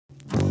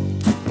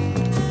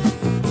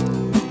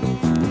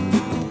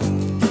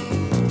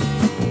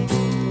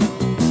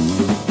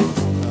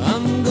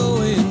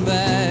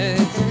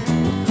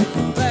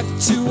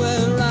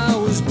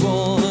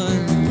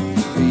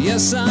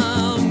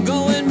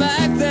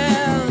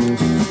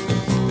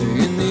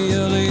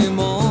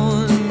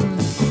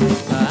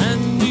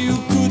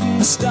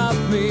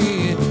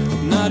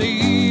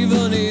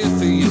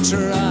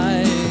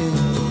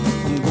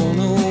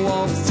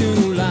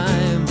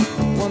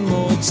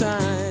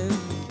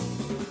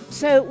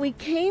So we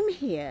came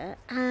here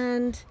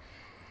and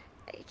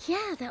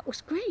yeah, that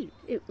was great.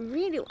 It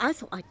really, I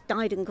thought I'd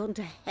died and gone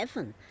to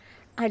heaven.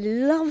 I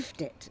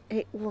loved it.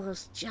 It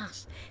was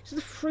just, it's the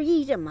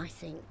freedom, I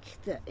think,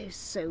 that is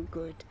so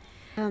good.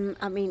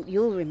 I mean,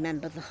 you'll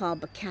remember the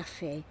Harbour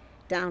Cafe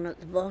down at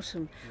the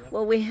bottom. Yeah.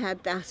 Well, we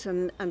had that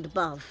and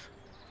above.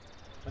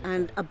 Okay.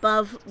 And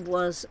above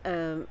was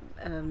a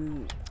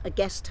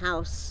guest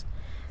house,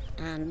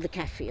 and the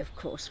cafe, of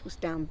course, was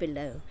down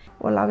below.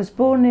 Well, I was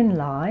born in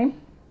Lyme,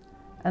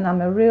 and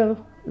I'm a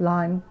real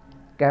Lyme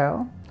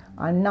girl.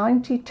 I'm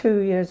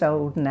 92 years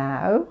old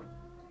now,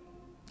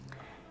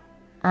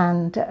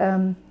 and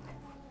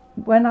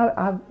when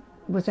I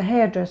was a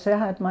hairdresser, I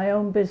had my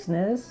own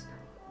business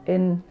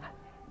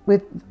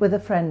with a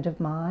friend of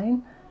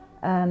mine,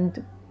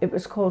 and it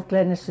was called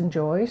Glennis and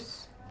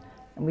Joyce,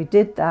 and we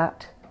did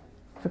that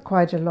for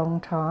quite a long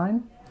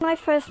time. When I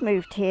first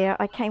moved here,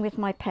 I came with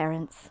my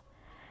parents.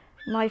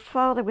 My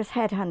father was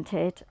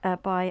headhunted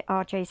by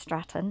R.J.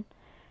 Stratton,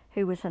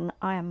 who was an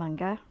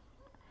ironmonger,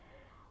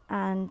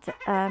 and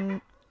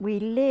we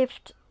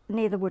lived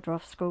near the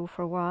Woodruff School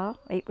for a while.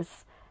 It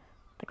was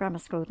the grammar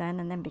school then,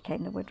 and then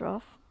became the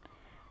Woodruff.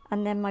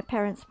 And then my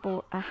parents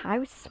bought a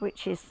house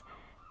which is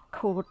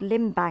called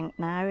Limbank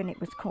now, and it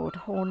was called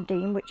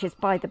Horndean, which is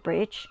by the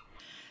bridge.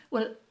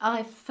 Well,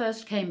 I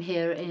first came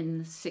here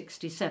in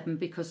 '67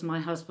 because my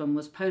husband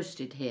was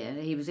posted here.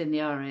 He was in the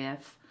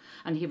RAF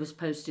and he was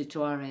posted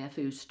to RAF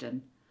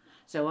Euston.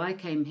 So I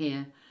came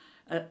here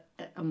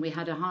and we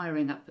had a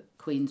hiring up at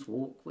Queen's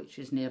Walk, which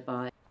is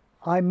nearby.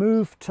 I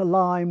moved to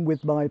Lyme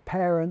with my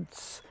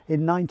parents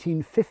in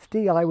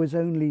 1950. I was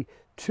only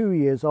 2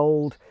 years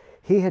old.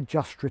 He had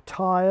just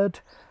retired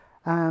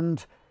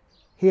and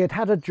he had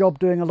had a job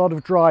doing a lot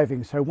of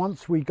driving. So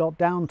once we got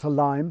down to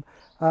Lyme,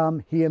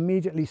 he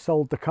immediately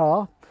sold the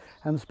car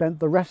and spent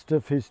the rest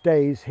of his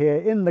days here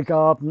in the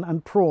garden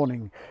and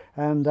prawning.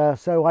 And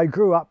so I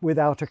grew up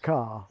without a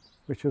car,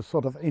 which was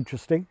sort of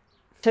interesting.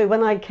 So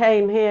when I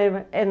came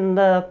here in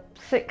the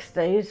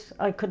 60s,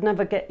 I could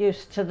never get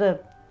used to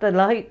the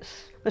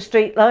lights, the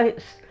street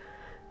lights,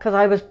 because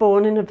I was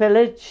born in a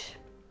village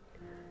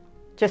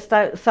just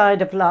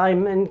outside of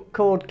Lyme and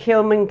called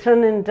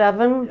Kilmington in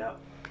Devon. Yeah.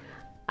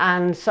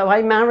 And so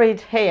I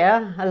married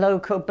here, a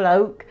local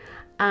bloke,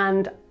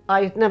 and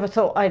I never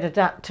thought I'd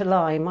adapt to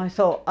Lyme. I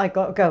thought I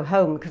got to go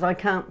home because I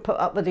can't put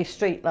up with these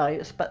street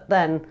lights. But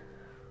then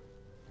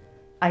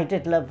I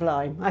did love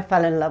Lyme. I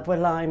fell in love with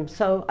Lyme.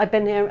 So I've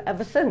been here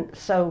ever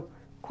since. So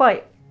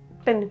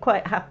been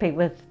quite happy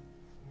with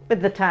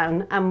the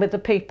town and with the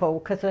people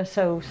because they're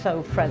so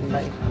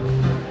friendly.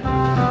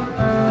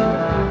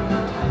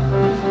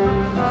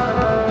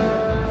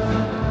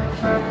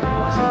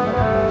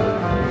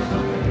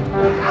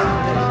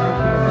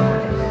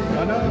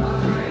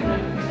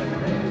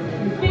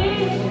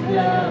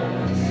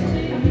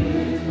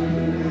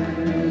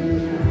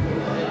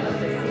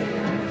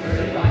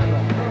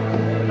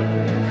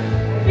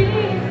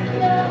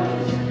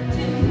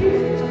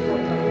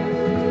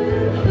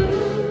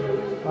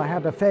 I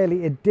had a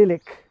fairly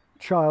idyllic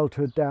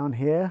childhood down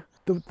here.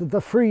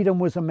 The freedom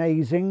was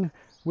amazing.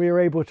 We were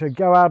able to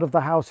go out of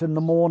the house in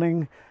the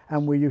morning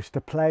and we used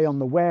to play on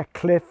the Ware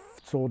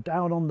Cliffs or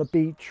down on the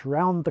beach,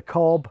 round the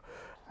Cobb,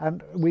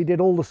 and we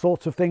did all the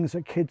sorts of things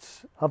that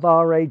kids of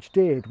our age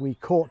did. We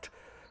caught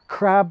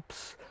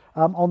crabs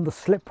on the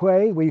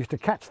slipway. We used to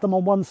catch them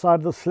on one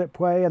side of the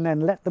slipway and then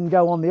let them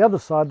go on the other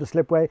side of the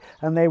slipway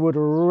and they would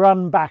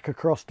run back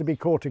across to be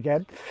caught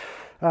again.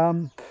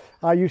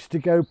 I used to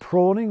go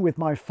prawning with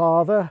my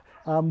father.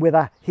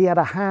 He had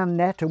a hand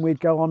net and we'd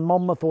go on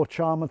Monmouth or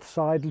Charmouth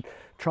side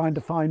trying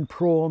to find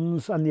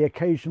prawns and the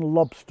occasional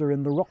lobster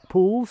in the rock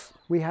pools.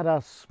 We had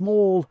a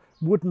small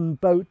wooden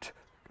boat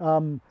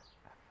and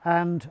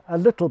a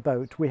little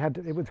boat.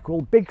 It was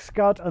called Big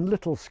Scud and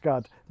Little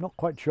Scud, not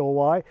quite sure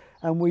why.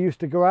 And we used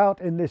to go out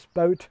in this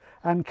boat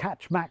and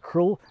catch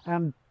mackerel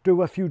and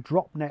do a few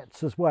drop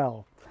nets as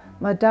well.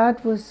 My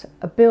dad was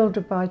a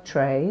builder by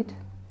trade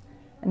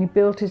and he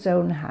built his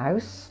own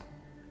house,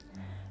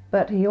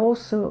 but he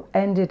also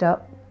ended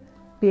up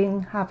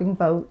having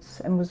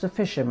boats and was a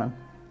fisherman.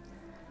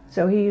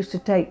 So he used to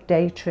take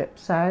day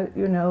trips out,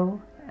 you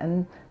know,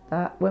 and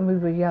that when we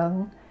were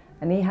young.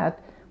 And he had,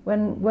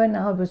 when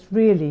I was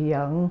really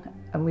young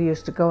and we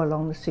used to go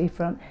along the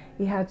seafront,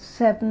 he had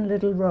 7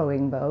 little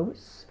rowing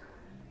boats.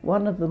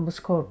 One of them was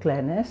called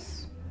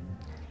Glennis.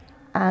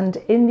 And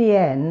in the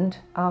end,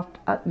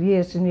 after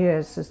years and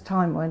years, as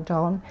time went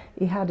on,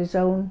 he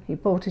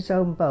bought his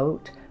own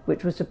boat,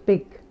 which was a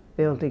big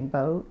building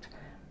boat.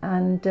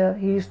 And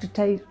he used to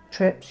take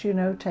trips, you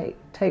know,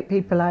 take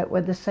people out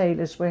when the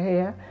sailors were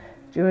here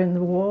during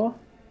the war.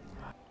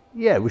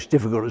 Yeah, it was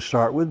difficult to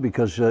start with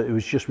because it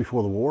was just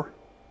before the war.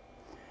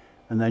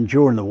 And then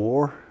during the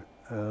war,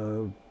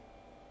 there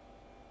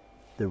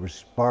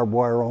was barbed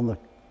wire on the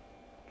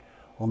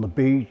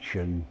beach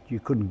and you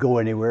couldn't go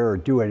anywhere or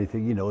do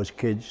anything, you know, as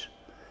kids.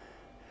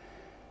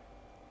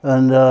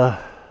 And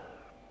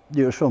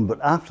it was fun, but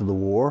after the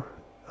war,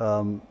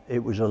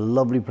 it was a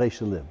lovely place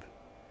to live.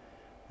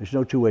 There's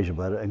no two ways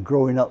about it. And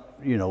growing up,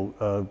 you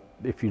know,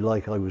 if you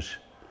like, I was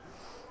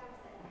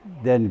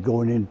then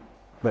going in,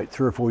 about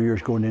 3 or 4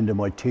 years going into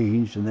my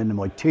teens, and then in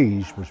my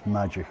teens was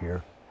magic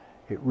here.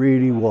 It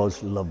really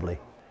was lovely.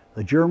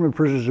 The German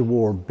prisoners of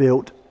war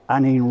built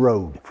Anning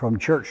Road from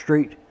Church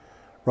Street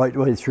right the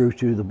way through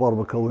to the bottom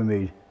of Colby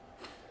Mead.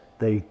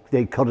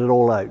 They cut it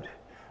all out.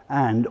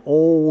 And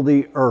all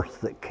the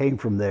earth that came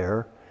from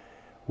there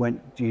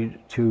went to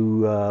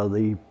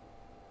the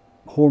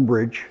Horn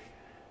Bridge,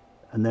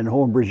 and then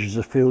Horn Bridge is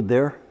a field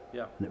there,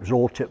 yeah. And it was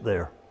all tipped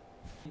there.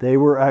 They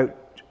were out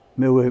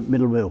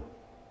Middle Mill,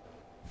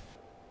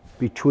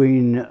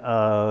 between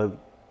the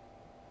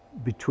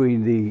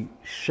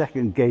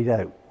second gate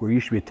out, where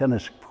used to be a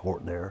tennis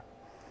court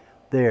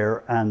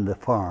there and the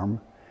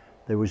farm,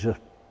 there was a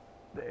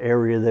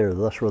area there,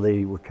 that's where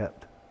they were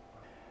kept.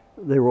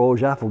 They were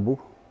always affable,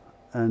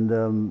 and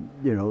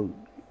you know,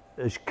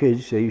 as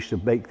kids they used to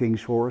bake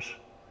things for us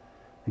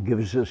and give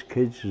us as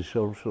kids and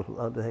so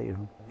like that. You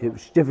know. It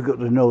was difficult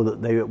to know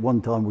that they at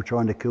one time were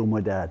trying to kill my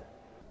dad.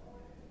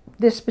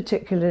 This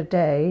particular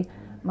day,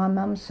 my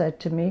mum said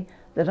to me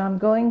that I'm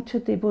going to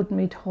the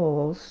Woodmead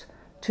Halls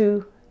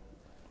to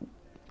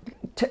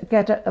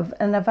get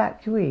an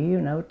evacuee,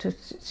 you know, to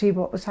see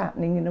what was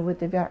happening, you know, with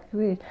the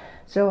evacuees.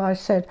 So I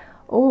said,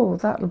 oh,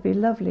 that'll be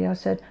lovely. I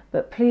said,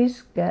 but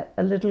please get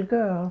a little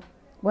girl.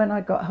 When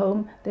I got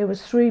home, there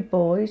was 3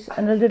 boys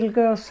and a little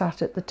girl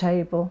sat at the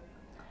table.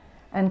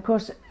 And of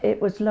course,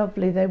 it was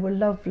lovely. They were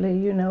lovely,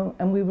 you know,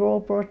 and we were all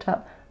brought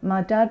up.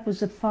 My dad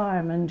was a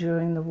fireman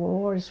during the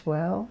war as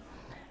well.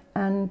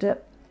 And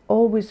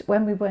always,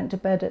 when we went to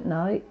bed at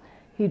night,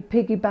 he'd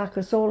piggyback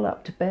us all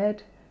up to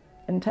bed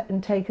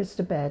and take us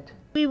to bed.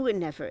 We were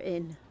never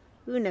in.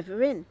 We were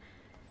never in.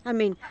 I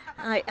mean,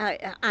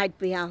 I'd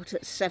be out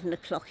at 7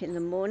 o'clock in the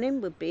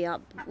morning. We'd be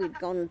up. We'd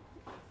gone,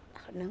 I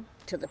don't know,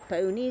 to the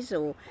ponies,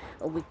 or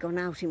we'd gone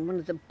out in one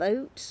of the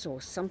boats or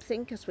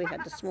something, because we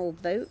had a small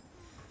boat.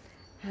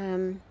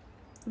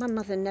 My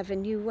mother never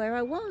knew where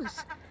I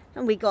was,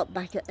 and we got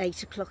back at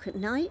 8 o'clock at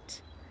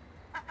night.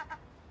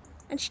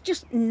 And she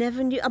just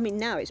never knew. I mean,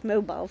 now it's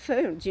mobile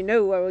phones. You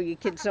know where all your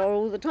kids are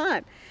all the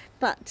time.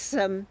 But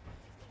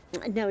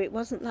no, it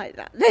wasn't like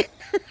that then.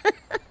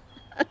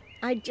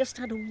 I just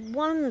had a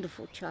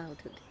wonderful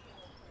childhood.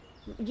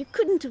 You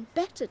couldn't have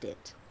bettered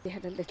it. We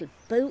had a little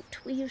boat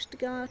we used to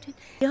go out in.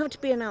 You have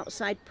to be an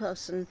outside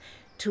person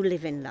to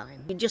live in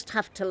Lyme. You just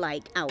have to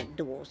like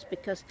outdoors,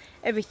 because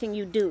everything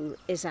you do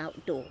is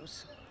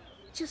outdoors.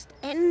 Just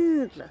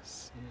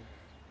endless.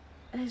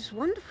 It's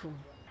wonderful.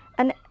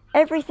 And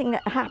everything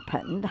that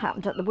happened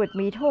at the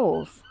Woodmead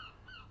Halls.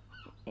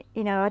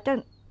 You know,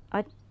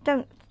 I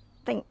don't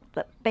think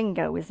that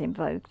bingo was in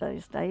vogue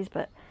those days,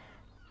 but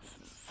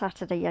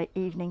Saturday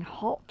evening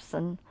hops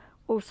and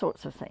all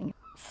sorts of things.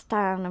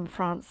 Stan and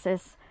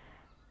Francis,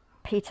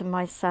 Pete and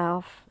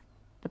myself,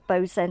 the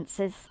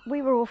Bosenses,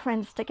 we were all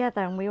friends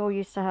together, and we all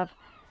used to have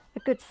a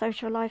good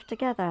social life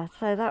together.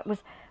 So that was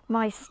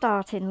my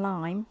start in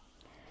Lyme,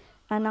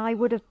 and I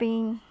would have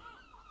been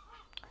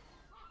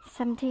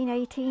 17,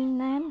 18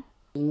 then.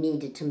 We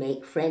needed to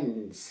make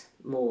friends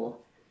more,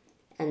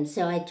 and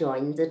so I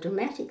joined the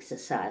Dramatic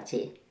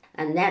Society,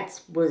 and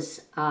that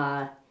was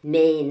our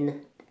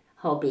main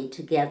hobby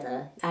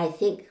together. I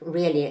think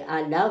really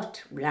I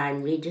loved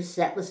Lyme Regis.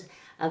 That was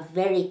a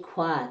very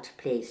quiet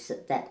place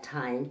at that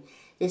time.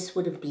 This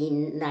would have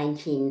been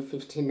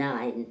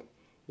 1959,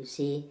 you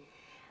see,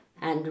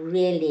 and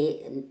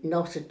really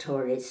not a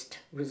tourist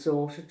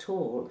resort at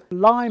all.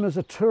 Lyme as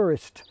a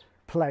tourist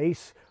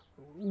place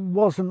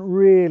wasn't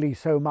really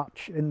so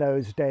much in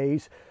those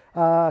days.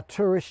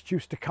 Tourists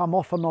used to come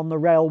often on the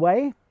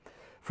railway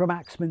from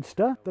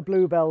Axminster, the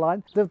Bluebell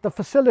line. The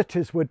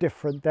facilities were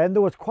different then.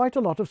 There was quite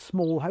a lot of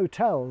small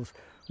hotels.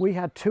 We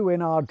had 2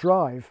 in our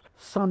drive,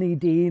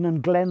 Sunnydean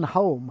and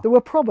Glenholm. There were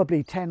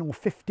probably 10 or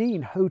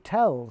 15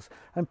 hotels,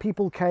 and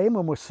people came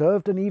and were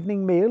served an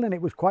evening meal, and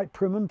it was quite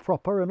prim and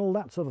proper and all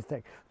that sort of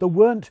thing. There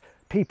weren't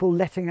people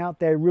letting out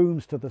their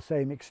rooms to the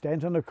same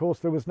extent, and of course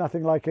there was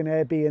nothing like an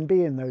Airbnb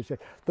in those days.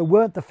 There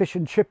weren't the fish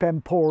and chip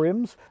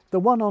emporiums. The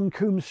one on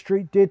Coombs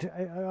Street did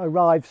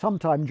arrive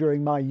sometime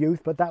during my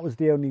youth, but that was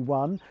the only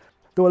one.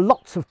 There were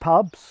lots of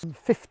pubs,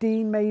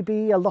 15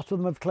 maybe. A lot of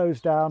them have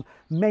closed down,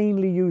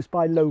 mainly used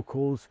by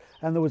locals,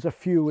 and there was a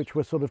few which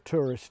were sort of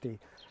touristy.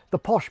 The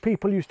posh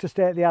people used to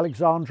stay at the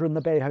Alexandra and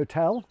the Bay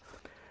Hotel.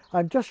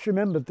 I've just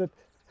remembered that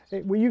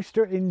we used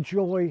to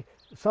enjoy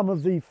some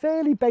of the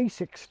fairly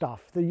basic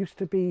stuff. There used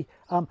to be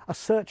a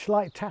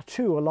searchlight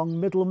tattoo along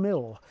Middle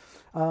Mill,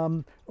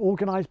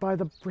 organised by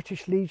the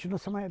British Legion or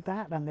something like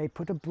that, and they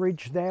put a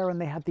bridge there,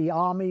 and they had the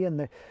army, and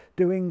they're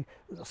doing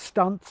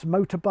stunts,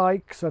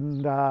 motorbikes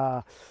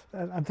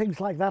and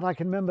things like that. I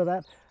can remember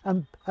that.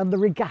 And the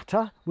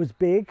regatta was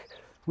big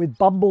with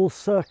Bumble's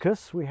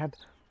Circus. We had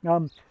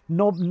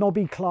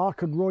Nobby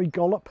Clark and Roy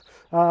Gollop,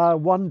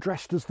 one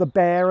dressed as the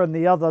bear and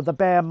the other the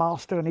bear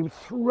master, and he would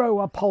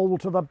throw a pole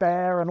to the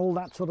bear and all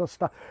that sort of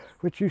stuff,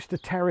 which used to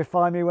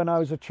terrify me when I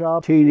was a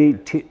child.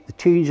 The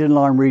teens in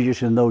Lyme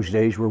Regis in those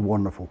days were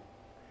wonderful.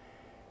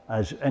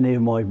 As any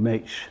of my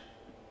mates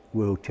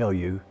will tell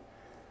you,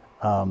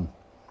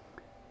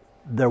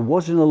 there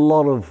wasn't a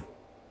lot of,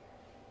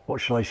 what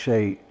shall I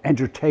say,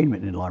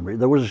 entertainment in Lyme Regis.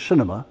 There was a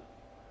cinema.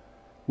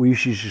 We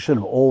used to use the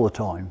cinema all the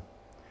time,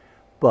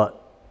 but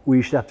we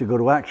used to have to go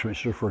to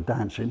Axminster for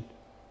dancing,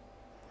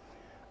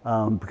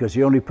 because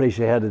the only place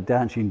they had a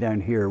dancing down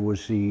here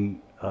was the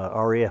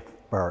RAF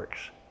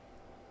barracks,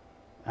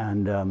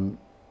 and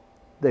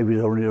they would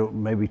only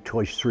maybe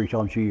twice, 3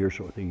 times a year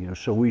sort of thing, you know.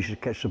 So we used to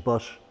catch the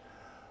bus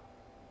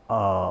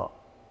on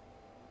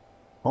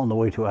the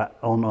way to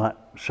on that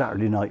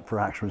Saturday night for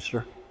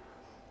Axminster,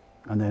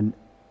 and then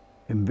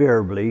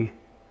invariably,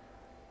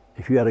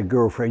 if you had a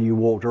girlfriend, you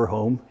walked her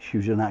home. She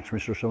was in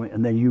Axminster or something,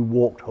 and then you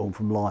walked home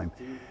from Lyme,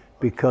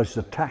 because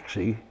the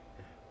taxi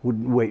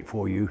wouldn't wait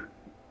for you,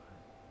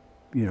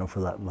 you know, for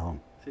that long.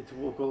 So to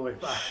walk all the way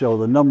back. So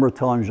the number of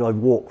times I've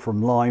walked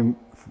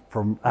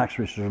from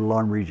Axminster to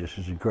Lyme Regis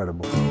is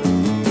incredible.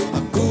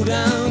 Go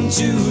down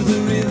to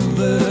the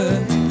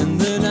river and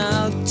then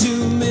out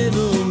to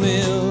Middle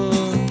Mill,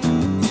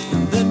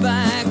 then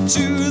back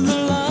to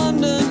the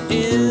London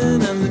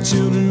Inn and the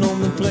children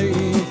on the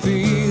playing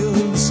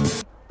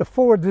fields. The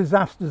 4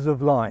 disasters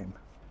of Lyme.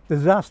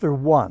 Disaster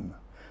 1.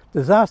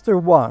 Disaster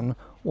 1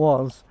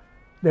 was,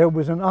 there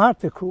was an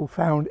article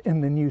found in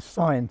the New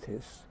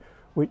Scientist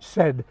which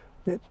said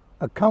that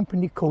a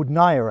company called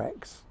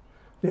Nyrex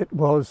that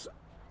was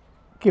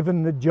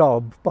given the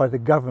job by the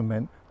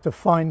government to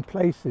find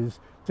places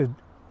to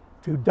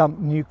dump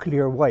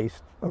nuclear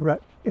waste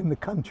in the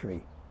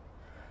country.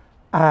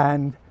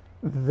 And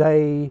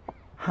they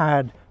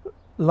had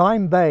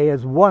Lyme Bay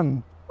as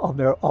one of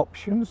their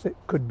options that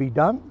could be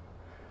done.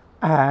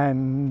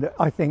 And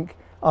I think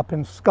up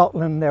in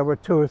Scotland there were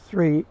 2 or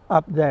 3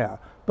 up there.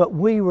 But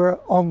we were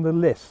on the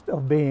list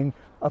of being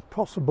a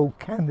possible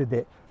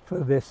candidate for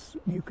this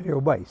nuclear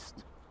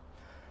waste.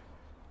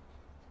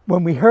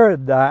 When we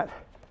heard that,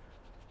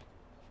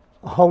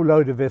 a whole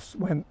load of us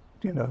went,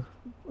 you know,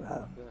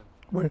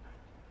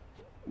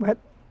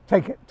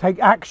 take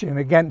action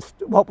against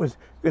what was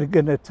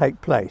going to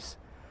take place.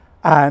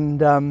 And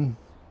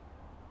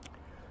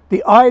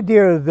the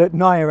idea that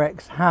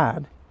Nyrex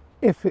had,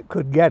 if it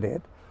could get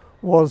it,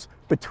 was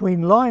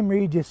between Lyme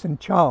Regis and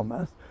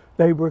Charmouth,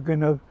 they were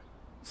going to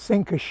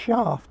sink a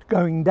shaft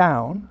going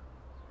down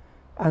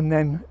and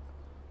then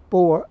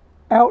bore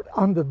out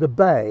under the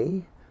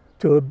bay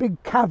to a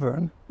big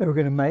cavern they were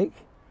going to make,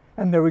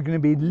 and there were going to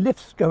be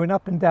lifts going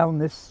up and down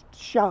this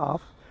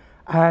shaft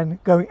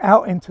and going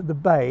out into the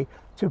bay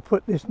to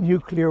put this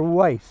nuclear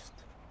waste.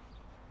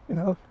 You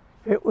know,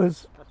 it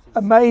was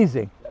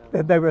amazing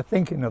that they were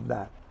thinking of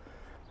that.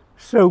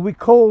 So we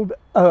called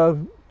a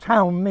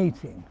town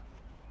meeting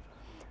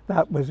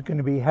that was going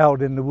to be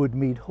held in the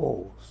Woodmead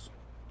Halls.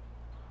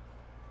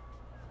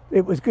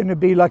 It was going to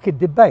be like a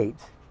debate,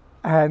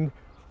 and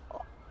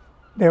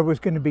there was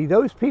going to be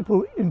those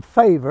people in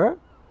favour,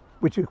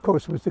 which of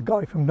course was the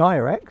guy from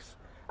Nyrex,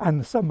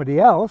 and somebody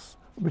else,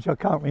 which I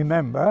can't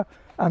remember,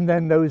 and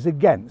then those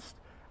against.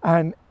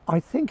 And I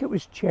think it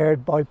was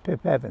chaired by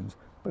Pip Evans,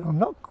 but I'm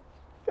not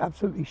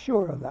absolutely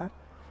sure of that.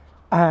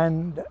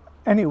 And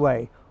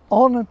anyway,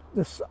 on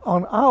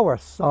our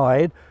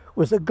side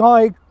was a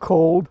guy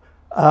called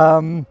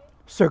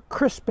Sir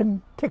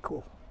Crispin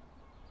Tickle,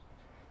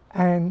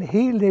 and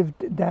he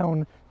lived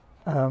down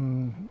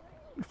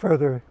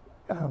further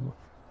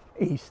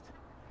east,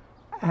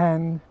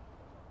 and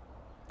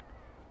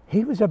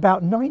he was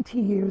about 90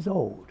 years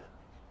old,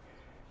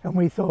 and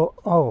we thought,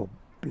 oh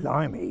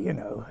blimey, you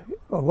know,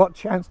 well, what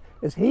chance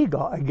has he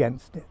got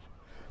against it?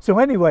 So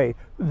anyway,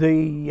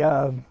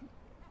 the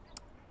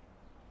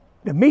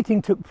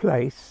meeting took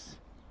place,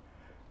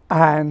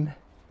 and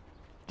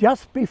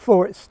just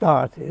before it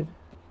started,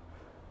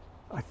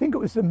 I think it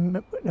was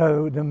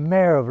the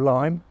mayor of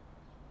Lyme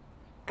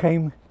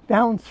came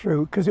down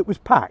through, because it was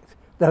packed,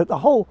 the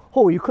whole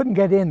hall, you couldn't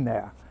get in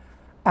there,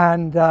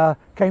 and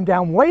came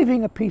down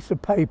waving a piece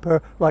of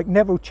paper like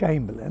Neville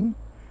Chamberlain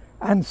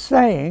and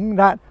saying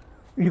that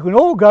you can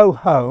all go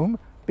home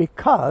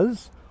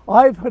because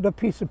I've had a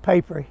piece of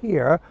paper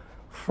here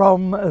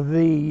from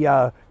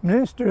the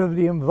Minister of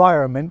the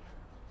Environment,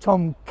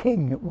 Tom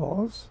King it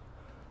was,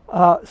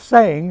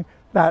 saying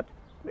that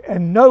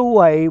in no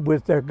way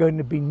was there going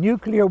to be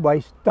nuclear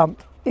waste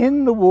dumped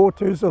in the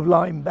waters of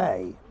Lyme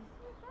Bay.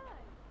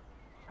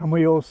 And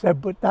we all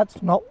said, but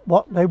that's not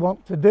what they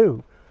want to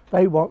do.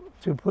 They want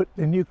to put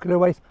the nuclear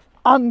waste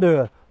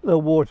under the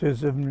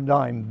waters of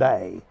Lyme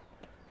Bay.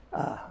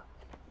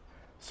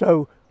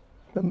 So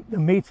the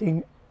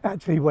meeting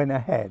actually went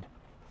ahead.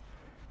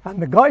 And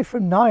the guy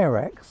from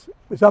Nyrex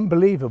was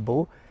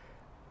unbelievable.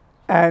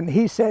 And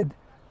he said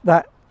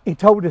that, he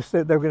told us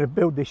that they were going to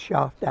build this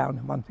shaft down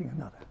and one thing or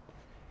another.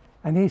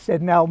 And he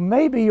said, now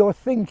maybe you're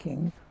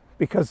thinking,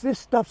 because this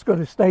stuff's going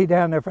to stay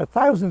down there for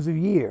thousands of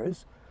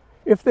years,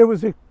 if there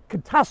was a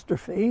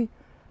catastrophe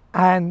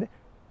and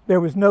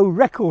there was no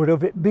record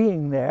of it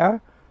being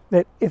there,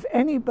 that if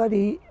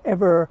anybody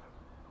ever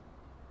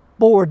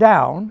bore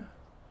down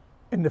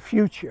in the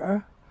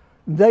future,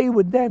 they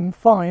would then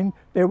find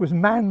there was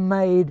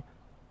man-made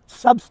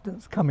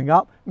substance coming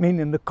up,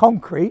 meaning the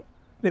concrete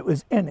that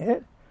was in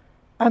it,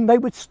 and they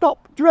would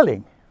stop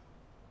drilling.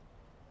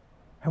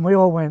 And we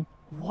all went,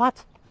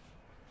 what?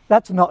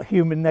 That's not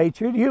human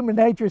nature. Human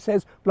nature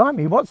says,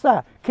 blimey, what's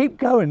that? Keep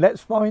going,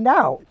 let's find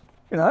out,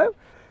 you know?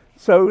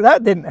 So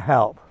that didn't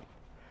help.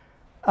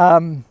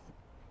 Then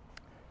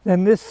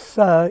this,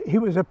 he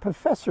was a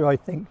professor, I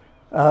think,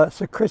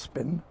 Sir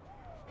Crispin.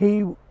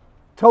 He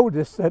told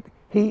us that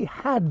he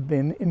had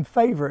been in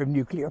favour of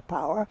nuclear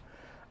power,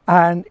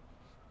 and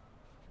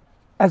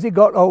as he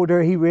got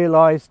older he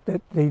realised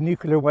that the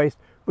nuclear waste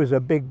was a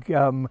big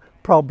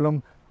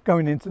problem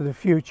going into the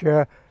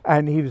future,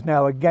 and he was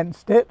now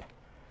against it.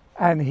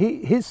 And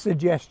his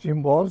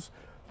suggestion was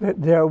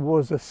that there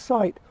was a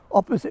site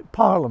opposite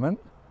Parliament,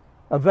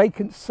 a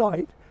vacant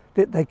site,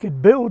 that they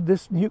could build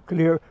this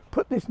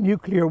put this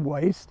nuclear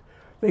waste,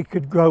 they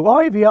could grow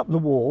ivy up the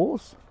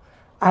walls,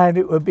 and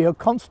it would be a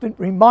constant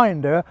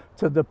reminder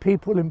to the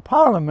people in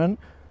Parliament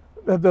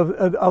of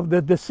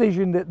the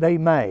decision that they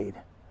made.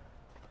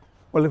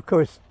 Well, of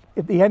course,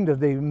 at the end of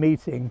the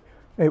meeting,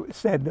 it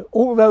said that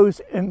all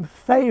those in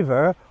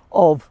favour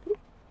of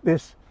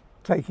this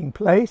taking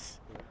place,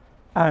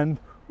 and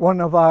one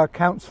of our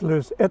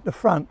councillors at the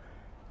front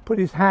put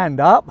his hand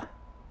up,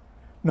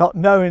 not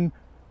knowing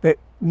that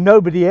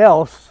nobody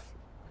else,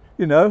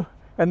 you know,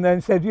 and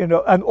then said, you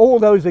know, and all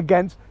those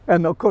against,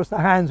 and of course the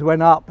hands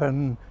went up,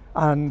 and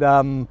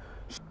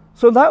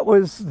so that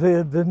was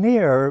the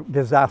near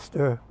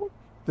disaster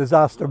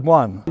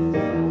one.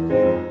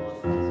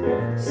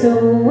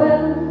 So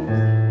well,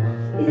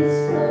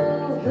 it's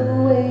not the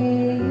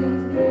way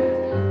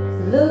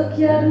you look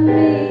at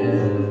me.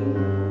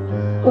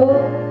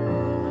 Oh,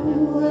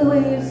 the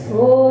way it's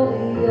for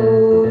the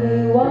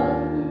only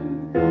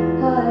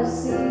one I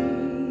see.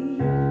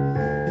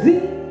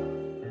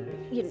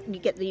 You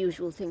get the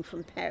usual thing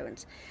from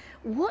parents.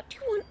 What do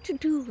you want to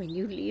do when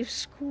you leave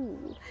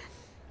school?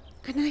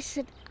 And I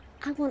said,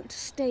 I want to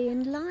stay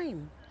in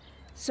Lyme.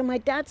 So my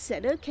dad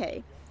said,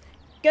 okay,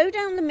 go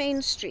down the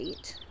main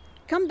street,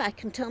 come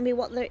back and tell me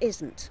what there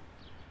isn't.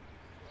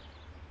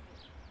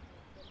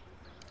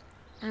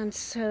 And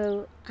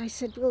so I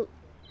said, well,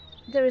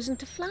 there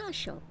isn't a flower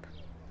shop.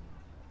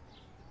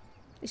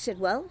 He said,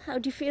 well, how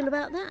do you feel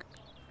about that?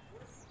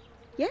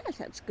 Yeah,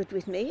 that's good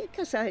with me,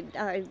 because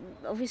I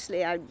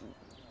obviously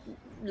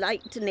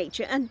liked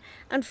nature,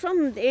 and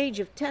from the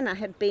age of 10 I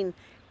had been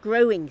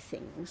growing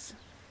things.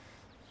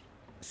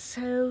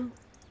 So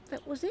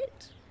that was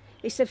it.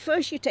 He said,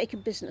 first you take a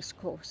business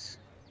course.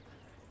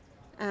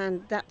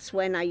 And that's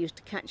when I used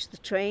to catch the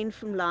train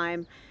from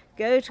Lyme,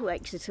 go to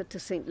Exeter to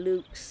St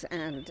Luke's,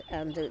 and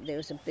there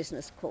was a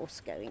business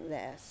course going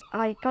there.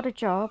 I got a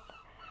job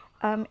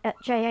at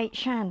J.H.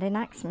 Shand in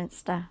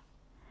Axminster,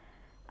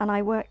 and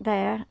I worked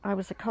there. I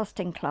was a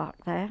costing clerk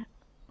there,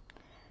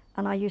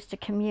 and I used to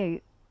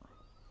commute.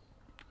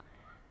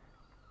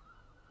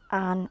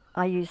 And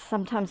I used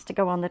sometimes to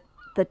go on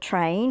the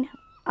train,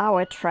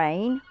 our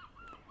train,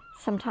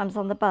 sometimes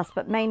on the bus,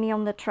 but mainly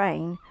on the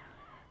train.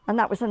 And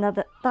that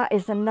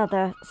is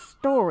another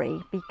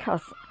story,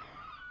 because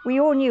we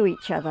all knew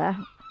each other,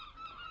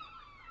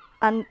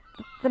 and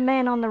the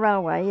men on the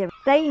railway,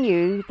 they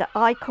knew that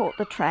I caught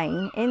the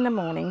train in the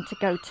morning to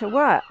go to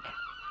work.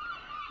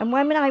 And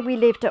when we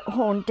lived at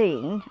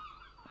Horndean,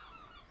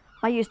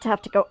 I used to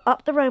have to go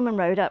up the Roman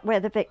Road, up where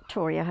the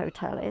Victoria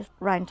Hotel is,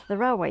 round to the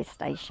railway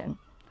station.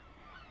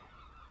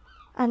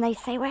 And they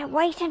say, we're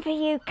waiting for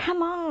you,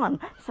 come on.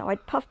 So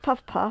I'd puff,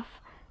 puff,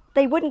 puff.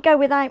 They wouldn't go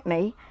without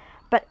me.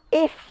 But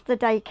if the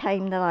day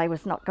came that I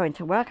was not going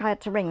to work, I had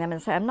to ring them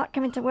and say, I'm not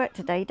coming to work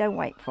today, don't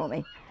wait for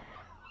me.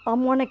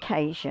 On one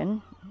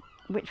occasion,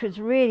 which was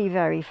really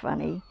very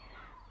funny,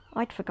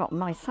 I'd forgotten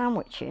my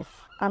sandwiches.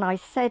 And I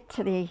said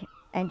to the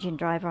engine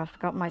driver, I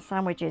forgot my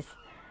sandwiches.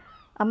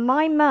 And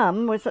my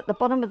mum was at the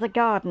bottom of the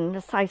garden, the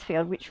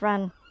Southfield, which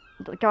ran,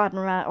 the garden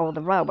ran, or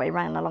the railway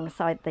ran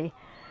alongside the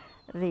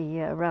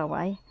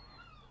railway.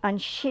 And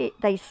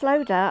they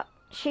slowed up,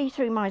 she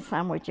threw my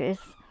sandwiches.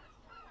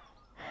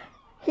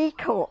 He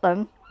caught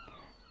them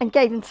and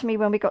gave them to me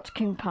when we got to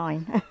Coombe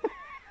Pine.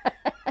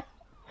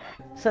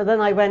 So then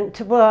I went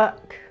to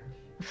work,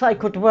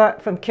 cycled to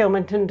work from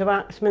Kilmington to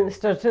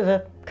Axminster to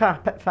the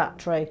carpet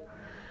factory.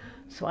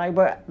 So I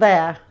worked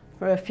there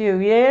for a few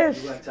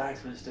years. You worked at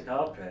Axminster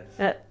Carpets?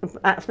 At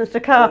Axminster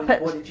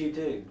Carpets. What did you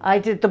do? I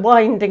did the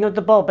winding of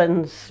the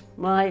bobbins,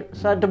 right?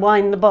 So I had to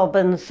wind the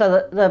bobbins so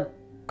that the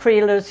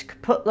creelers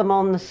could put them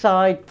on the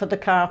side for the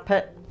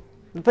carpet,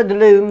 for the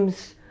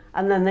looms.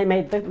 And then they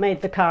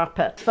made the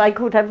carpet.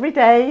 Cycled every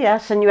day,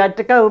 yes, and you had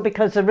to go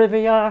because the River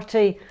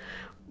Geraghty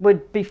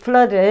would be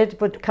flooded,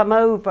 would come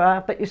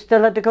over, but you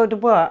still had to go to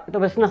work. There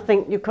was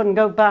nothing, you couldn't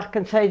go back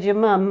and say to your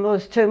mum, there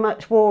was too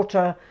much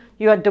water.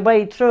 You had to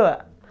wade through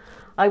it.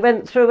 I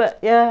went through it,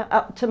 yeah,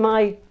 up to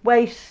my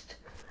waist,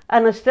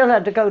 and I still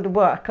had to go to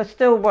work. I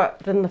still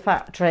worked in the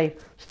factory,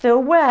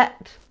 still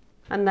wet,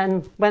 and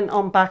then went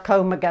on back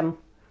home again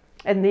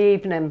in the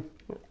evening,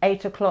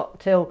 8 o'clock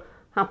till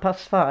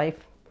 5:30.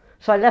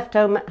 So I left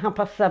home at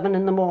 7:30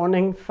 in the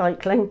morning,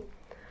 cycling.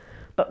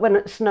 but when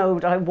it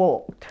snowed, I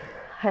walked.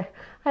 I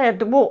had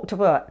to walk to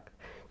work.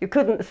 You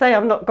couldn't say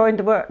I'm not going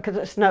to work because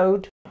it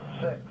snowed.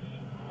 6,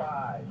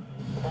 5,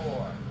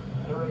 4,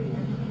 3,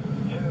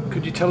 2.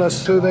 Could you tell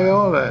us who they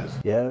are, Les?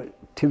 Yeah,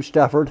 Tim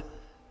Stafford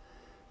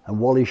and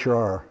Wally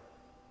Schreier.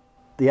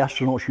 The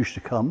astronauts used to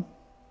come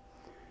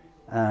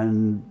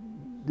and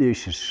they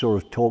used to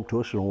sort of talk to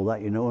us and all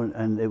that, you know,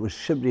 and it was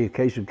simply a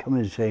case of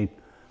coming and saying,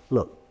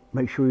 look,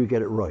 make sure you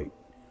get it right,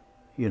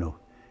 you know.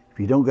 If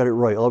you don't get it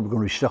right, I'm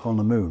going to be stuck on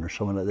the moon or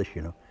something like this,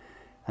 you know.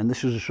 And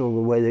this is the sort of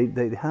the way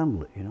they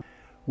handle it, you know.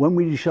 When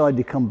we decided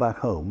to come back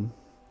home,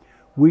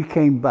 we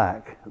came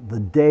back the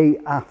day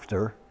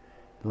after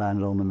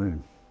landed on the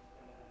moon.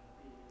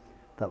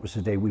 That was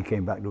the day we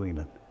came back to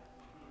England.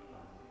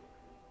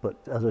 But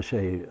as I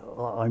say,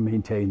 I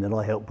maintain that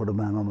I helped put a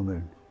man on the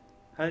moon.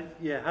 How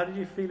did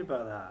you feel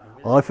about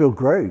that? I feel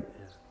great.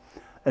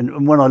 Yeah.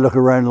 And when I look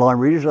around Lyme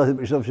Regis, I think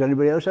to myself, does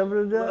anybody else have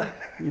it?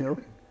 You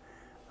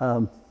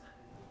know.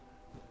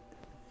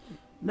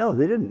 No,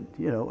 they didn't,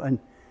 you know.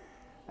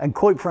 And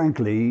quite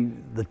frankly,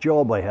 the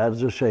job I had,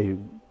 as I say,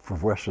 for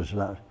wrestlers and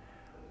that,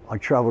 I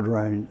travelled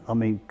around, I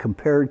mean,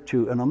 compared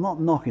to, and I'm not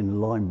knocking the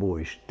Lyme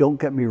boys, don't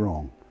get me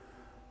wrong.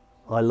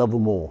 I love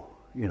them all,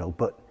 you know,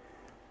 but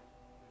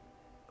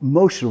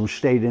most of them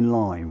stayed in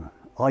Lyme.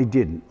 I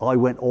didn't. I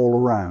went all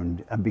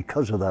around, and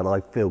because of that,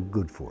 I feel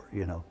good for it,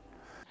 you know.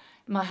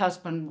 My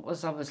husband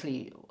was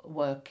obviously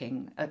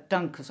working at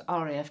Dunkers,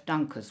 RAF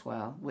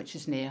Dunkerswell, which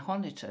is near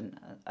Honiton,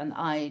 and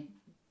I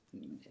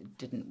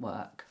didn't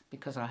work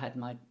because I had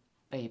my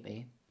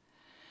baby.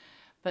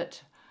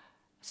 But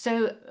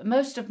so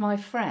most of my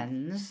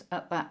friends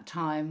at that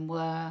time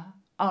were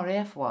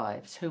RAF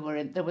wives who were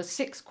in, there were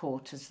 6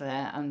 quarters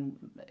there, and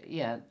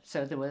yeah,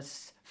 so there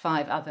was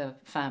 5 other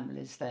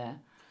families there.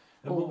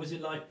 And what was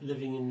it like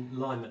living in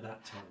Lyme at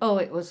that time? Oh,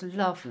 it was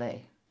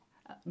lovely.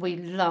 We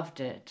loved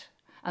it.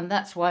 And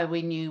that's why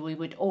we knew we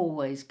would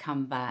always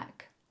come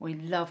back. We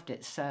loved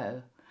it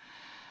so.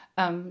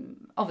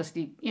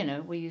 Obviously, you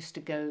know, we used to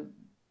go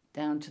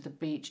down to the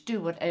beach,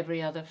 do what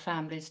every other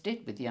families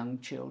did with young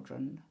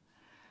children.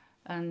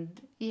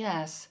 And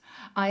yes,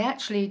 I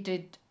actually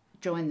did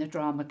join the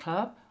drama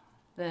club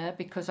there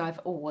because I've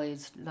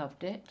always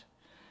loved it.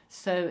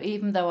 So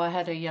even though I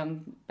had a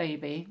young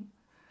baby,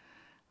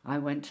 I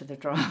went to the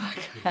drama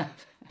club.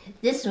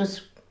 This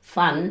was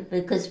fun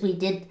because we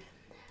did,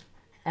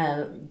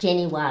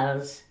 Jenny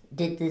Wiles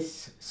did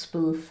this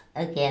spoof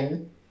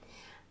again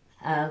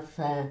of,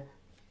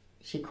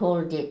 she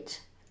called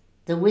it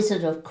The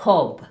Wizard of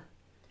Cobb.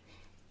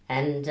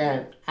 And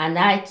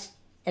I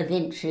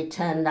eventually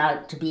turned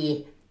out to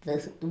be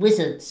the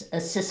wizard's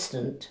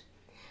assistant.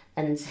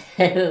 And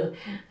so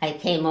I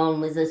came on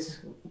with this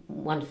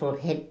wonderful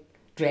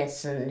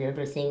headdress and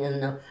everything,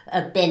 and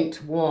a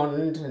bent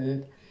wand.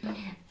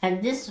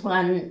 And this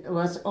one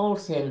was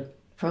also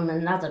from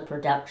another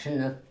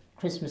production of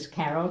Christmas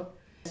Carol.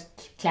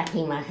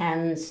 Clapping my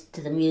hands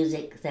to the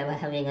music, they were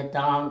having a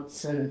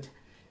dance, and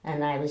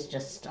I was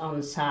just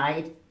on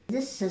side.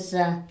 This is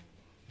a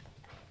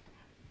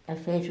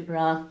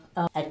photograph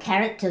of a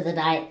character that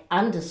I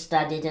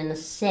understudied in a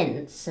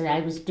sense, that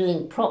I was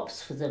doing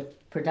props for the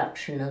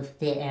production of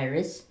The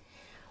Heiress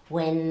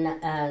when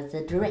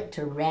the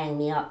director rang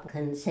me up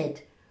and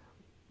said,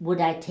 would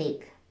I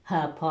take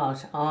her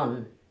part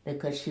on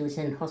because she was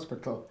in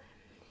hospital.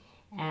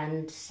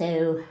 And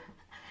so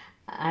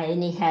I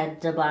only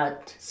had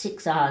about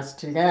 6 hours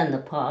to learn the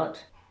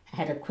part. I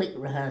had a quick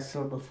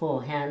rehearsal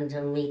beforehand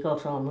and we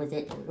got on with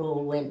it. It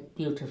all went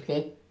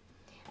beautifully.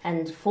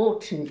 And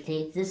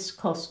fortunately, this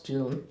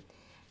costume,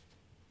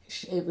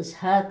 it was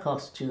her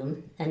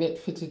costume and it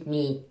fitted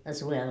me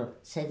as well.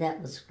 So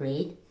that was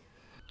great.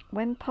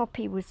 When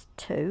Poppy was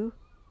 2,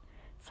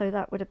 so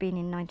that would have been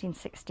in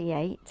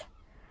 1968,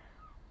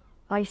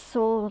 I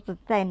saw the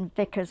then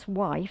vicar's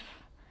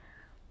wife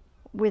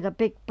with a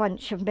big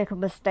bunch of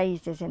Michaelmas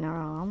daisies in her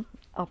arm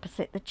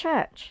opposite the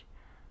church.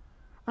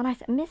 And I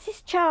said,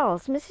 Mrs.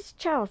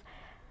 Charles,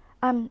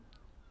 I'm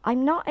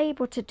not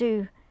able to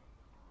do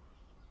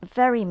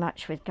very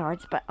much with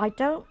guides, but I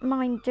don't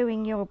mind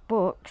doing your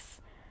books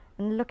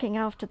and looking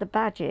after the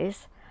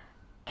badges.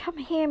 Come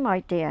here, my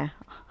dear.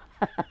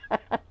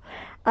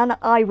 And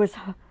I was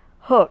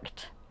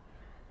hooked.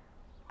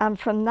 And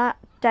from that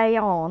day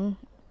on,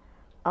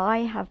 I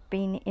have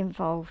been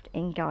involved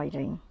in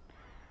guiding.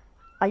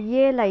 A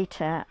year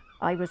later,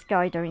 I was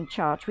guider in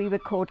charge. We were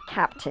called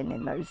captain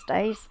in those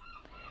days.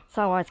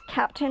 So I was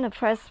captain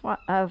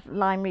of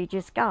Lyme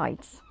Regis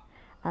Guides,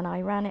 and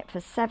I ran it for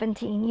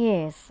 17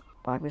 years.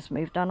 I was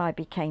moved on, I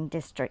became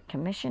district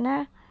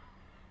commissioner.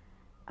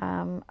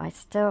 I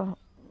still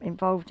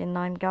involved in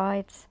Lyme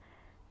Guides.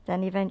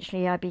 Then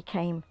eventually I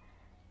became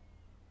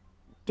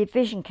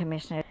division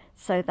commissioner.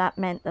 So that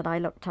meant that I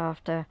looked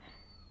after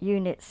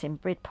units in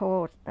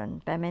Bridport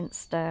and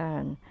Bedminster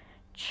and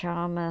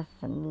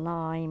Charmouth and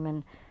Lyme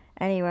and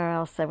anywhere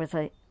else there was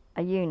a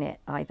unit,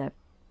 either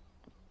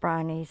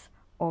brownies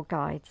or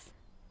guides.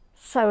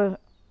 So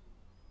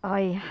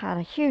I had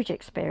a huge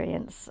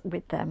experience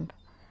with them.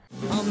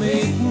 I'll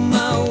make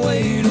my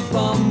way to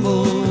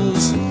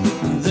Bumbles,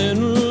 and then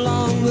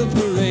along the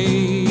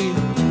parade.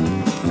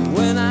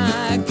 When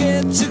I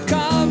get to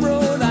Cobb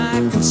Road, I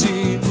can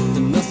see that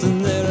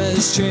nothing there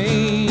has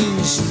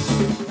changed.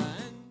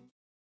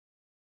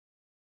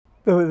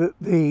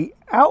 The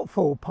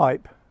outfall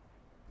pipe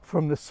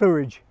from the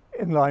sewage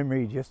in Lyme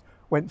Regis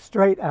went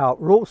straight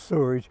out. Raw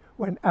sewage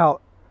went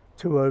out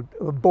to a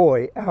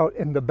buoy out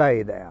in the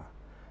bay there.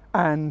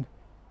 And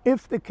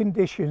if the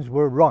conditions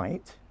were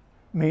right,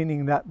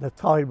 meaning that the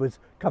tide was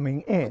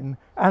coming in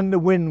and the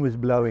wind was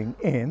blowing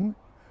in,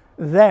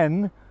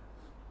 then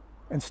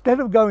instead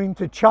of going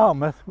to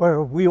Charmouth,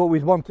 where we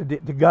always wanted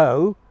it to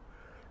go,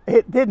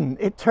 it didn't.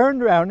 It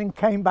turned around and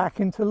came back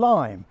into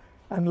Lyme.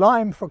 And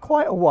Lyme for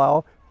quite a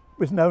while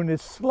was known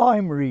as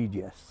Lyme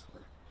Regis.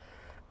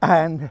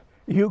 And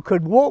you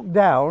could walk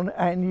down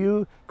and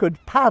you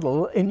could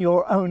paddle in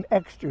your own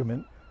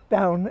excrement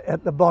down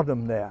at the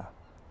bottom there.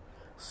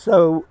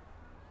 So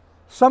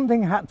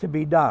something had to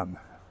be done.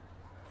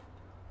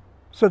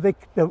 So the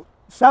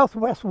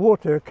Southwest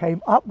Water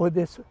came up with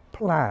this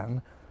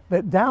plan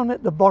that down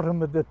at the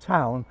bottom of the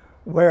town,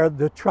 where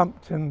the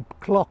Trumpton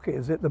clock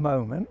is at the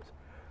moment,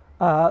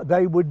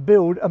 they would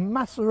build a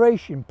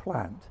maceration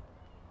plant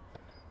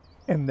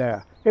in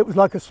there. It was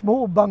like a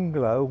small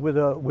bungalow with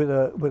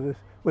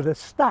a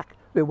stack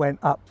that went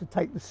up to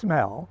take the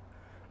smell,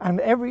 and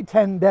every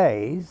 10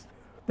 days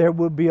there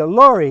would be a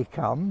lorry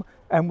come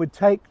and would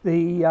take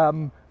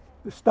the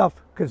stuff,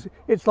 because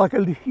it's like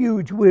a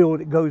huge wheel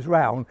that goes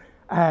round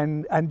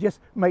and just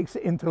makes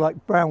it into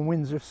like brown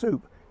Windsor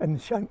soup and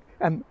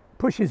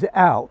pushes it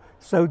out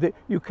so that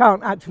you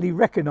can't actually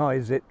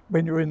recognize it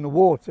when you're in the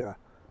water.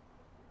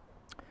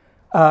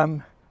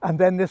 And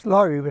then this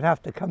lorry would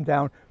have to come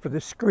down for the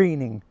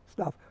screening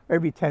stuff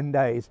every 10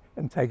 days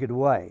and take it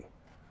away.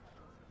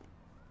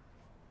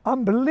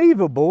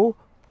 Unbelievable,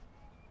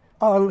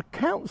 our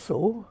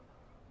council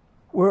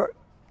were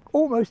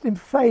almost in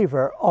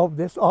favour of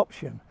this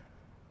option,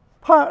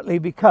 partly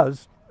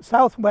because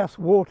Southwest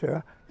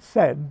Water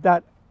said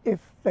that if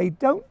they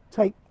don't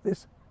take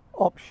this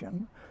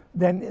option,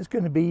 then it's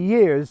going to be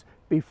years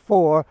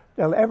before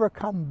they'll ever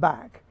come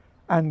back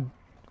and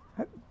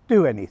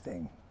do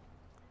anything.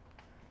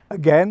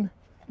 Again,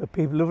 the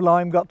people of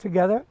Lyme got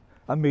together,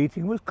 a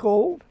meeting was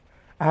called,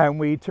 and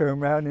we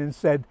turned around and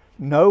said,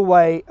 no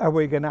way are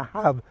we going to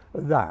have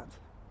that.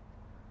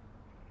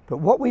 But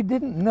what we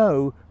didn't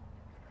know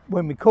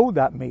when we called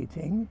that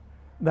meeting,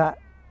 that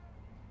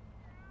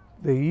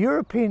the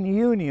European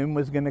Union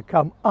was going to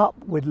come up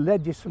with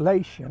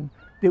legislation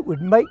that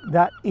would make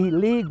that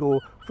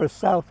illegal for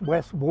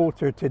Southwest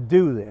Water to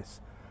do this.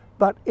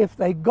 But if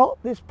they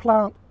got this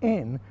plant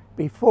in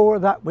before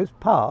that was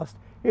passed,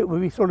 it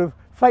would be sort of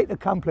fait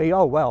accompli.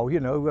 Oh well,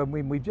 you know,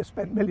 we just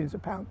spent millions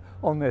of pounds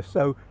on this,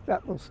 so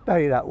that will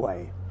stay that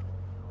way.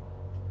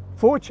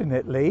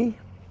 Fortunately,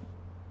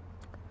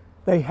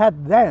 they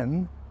had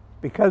then,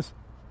 because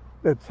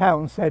the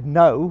town said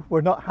no,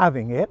 we're not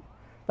having it,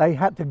 they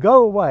had to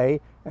go away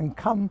and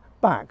come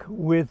back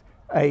with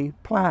a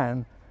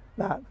plan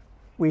that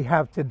we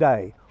have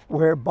today,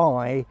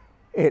 whereby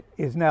it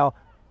is now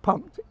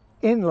pumped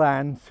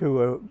inland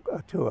to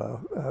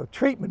a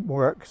treatment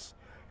works,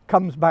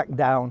 comes back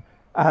down,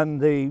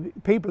 and the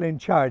people in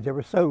charge, they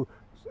were so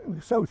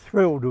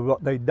thrilled with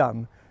what they'd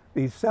done,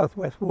 these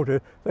Southwest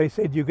Water, they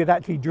said you could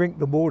actually drink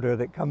the water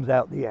that comes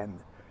out the end.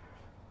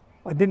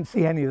 I didn't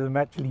see any of them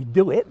actually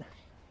do it,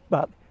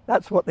 but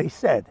that's what they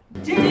said.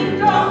 Ding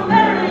dong,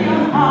 merry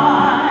on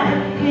high,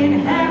 in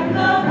heaven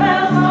the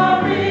bells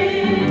are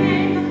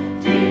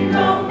ringing. Ding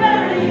dong,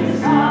 merry in the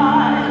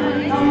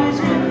sky, long as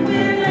with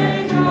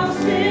angels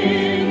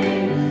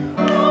singing.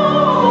 Oh,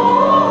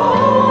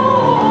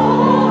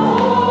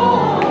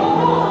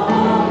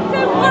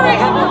 don't worry,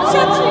 I'm not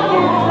judging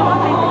you.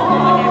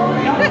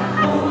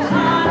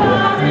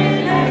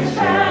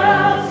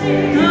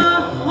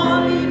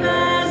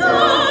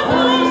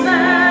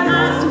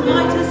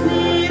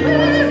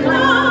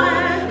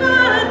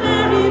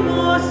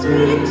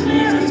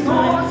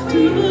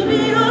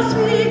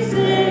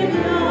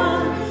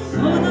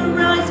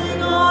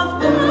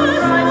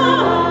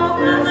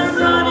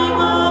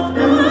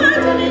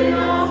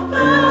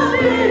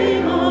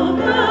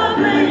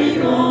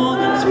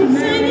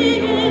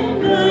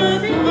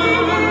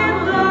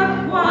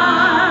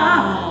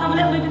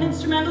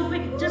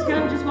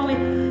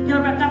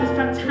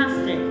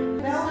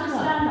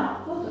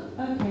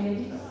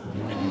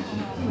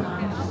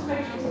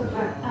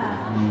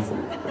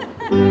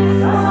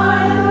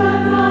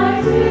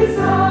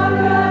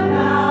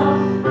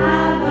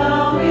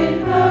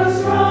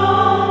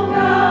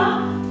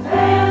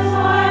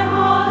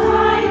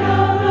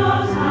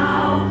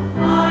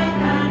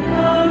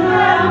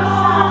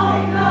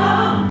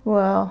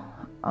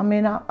 I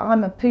mean,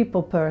 I'm a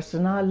people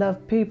person. I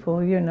love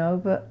people, you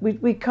know, but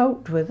we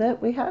coped with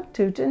it. We had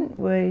to, didn't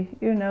we?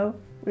 You know,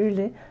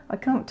 really. I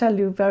can't tell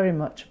you very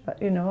much,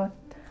 but, you know.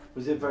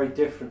 Was it very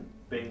different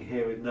being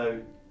here with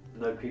no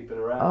people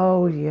around?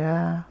 Oh,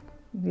 yeah.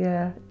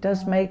 Yeah, it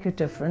does make a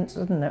difference,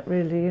 doesn't it,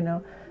 really, you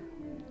know.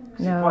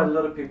 See, quite a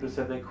lot of people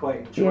said they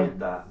quite enjoyed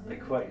that. They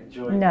quite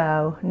enjoyed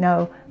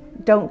No,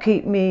 don't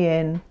keep me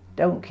in.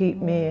 Don't keep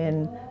me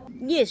in.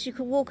 Yes, you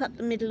could walk up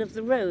the middle of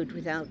the road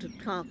without a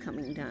car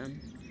coming down.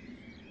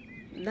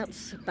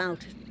 That's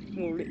about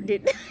all it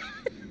did.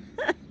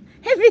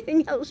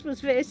 Everything else was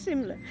very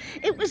similar.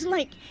 It was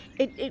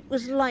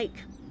like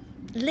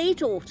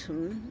late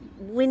autumn,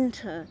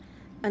 winter,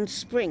 and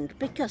spring,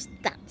 because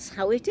that's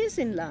how it is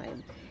in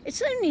Lyme.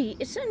 It's only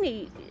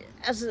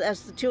as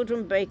the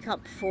children break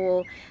up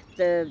for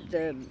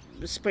the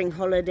spring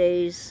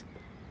holidays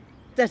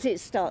that it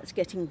starts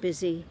getting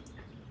busy.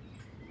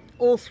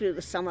 All through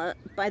the summer.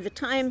 By the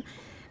time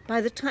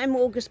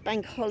August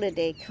bank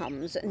holiday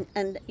comes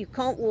and you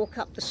can't walk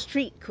up the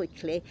street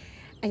quickly,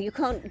 and you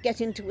can't get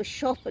into a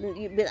shop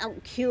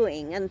without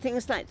queuing and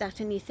things like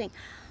that, and you think,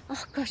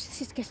 oh gosh, this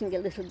is getting a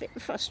little bit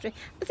frustrating.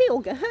 But they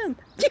all go home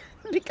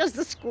because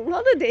the school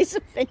holidays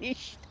are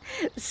finished.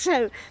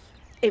 So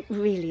it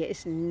really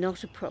is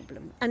not a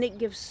problem, and it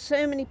gives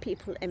so many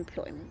people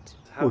employment.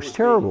 It was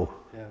terrible,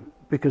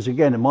 because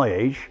again, at my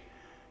age,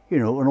 you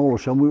know, and all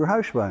of a sudden we were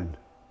housebound.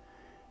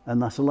 And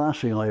that's the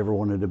last thing I ever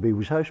wanted to be,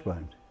 was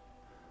housebound.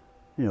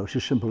 You know, it's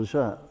as simple as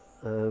that.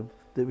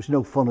 There was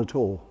no fun at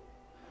all.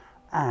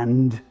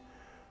 And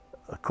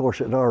of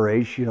course, at our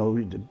age, you know,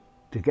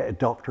 to get a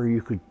doctor,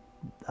 you could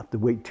have to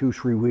wait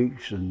 2-3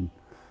 weeks. And,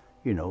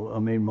 you know, I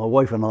mean, my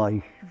wife and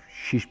I,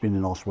 she's been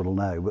in hospital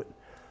now, but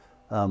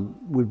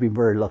we've been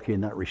very lucky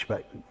in that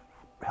respect,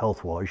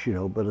 health-wise, you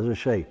know. But as I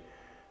say,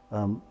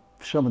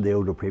 some of the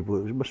older people,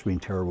 it must have been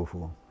terrible for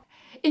them.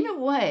 In a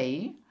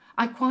way,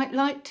 I quite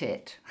liked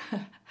it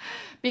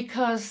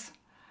because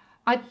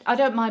I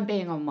don't mind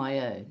being on my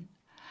own,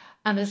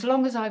 and as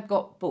long as I've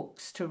got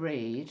books to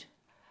read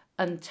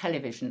and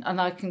television, and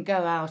I can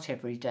go out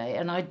every day,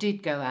 and I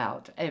did go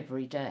out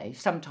every day,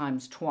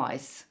 sometimes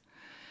twice.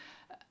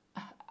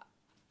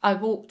 I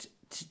walked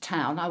to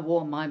town, I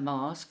wore my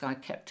mask, I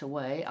kept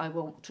away, I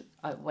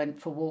went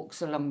for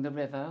walks along the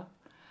river.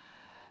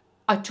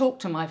 I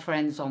talked to my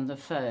friends on the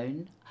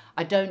phone.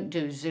 I don't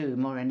do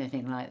Zoom or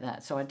anything like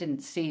that, so I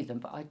didn't see them,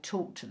 but I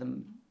talked to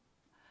them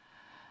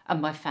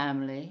and my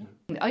family.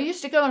 I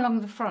used to go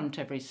along the front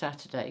every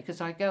Saturday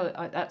because I do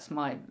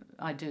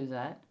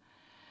that.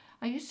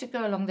 I used to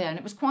go along there, and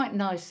it was quite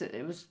nice that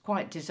it was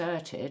quite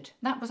deserted.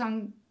 That was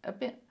a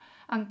bit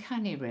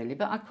uncanny, really,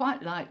 but I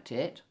quite liked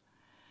it.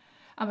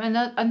 I mean,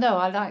 I know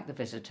I like the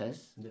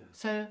visitors,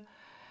 so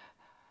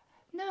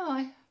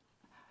no,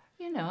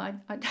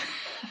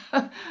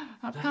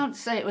 I can't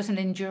say it was an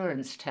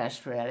endurance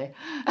test, really.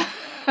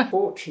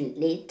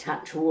 Fortunately,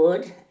 touch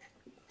wood,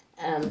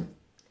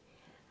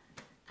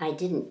 I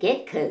didn't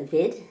get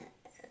COVID,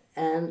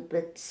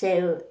 but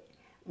so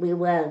we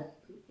were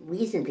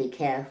reasonably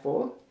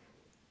careful.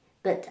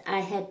 But I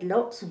had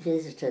lots of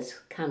visitors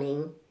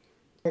coming,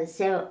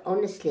 so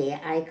honestly,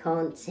 I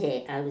can't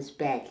say I was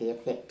badly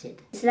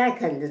affected. It's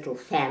like a little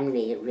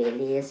family,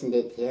 really, isn't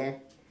it,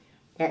 here?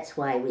 That's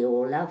why we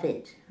all love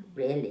it,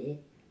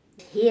 really.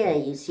 Here,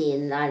 you see,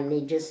 in Lyme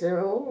Regis, there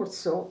are all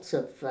sorts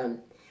of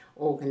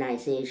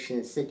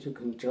organisations that you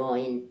can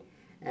join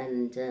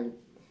and,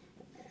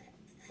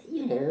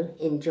 you know,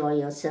 enjoy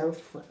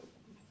yourself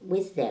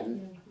with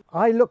them.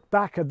 I look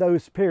back at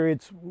those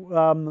periods,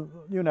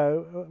 you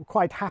know,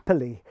 quite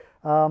happily.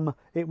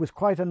 It was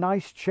quite a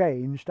nice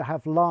change to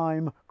have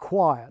Lyme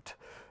quiet.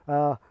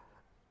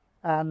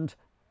 And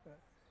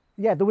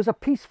yeah, there was a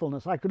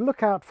peacefulness. I could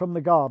look out from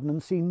the garden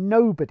and see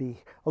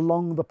nobody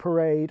along the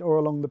parade or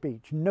along the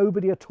beach,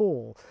 nobody at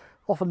all.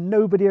 Often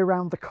nobody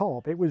around the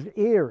cob. It was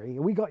eerie.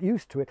 We got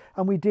used to it,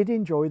 and we did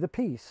enjoy the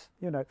peace.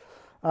 You know,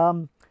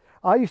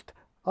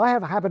 I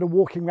have a habit of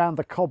walking around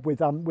the cob with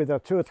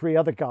 2 or 3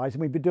 other guys,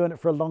 and we've been doing it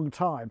for a long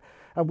time.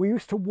 And we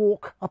used to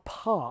walk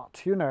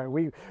apart. You know,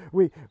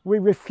 we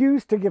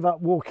refused to give up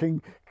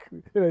walking,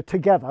 you know,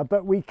 together,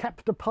 but we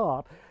kept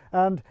apart.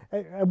 And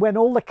when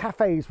all the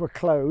cafes were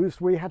closed,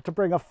 we had to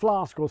bring a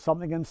flask or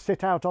something and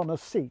sit out on a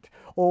seat,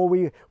 or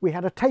we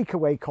had a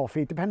takeaway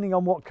coffee, depending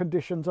on what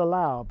conditions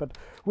allowed. But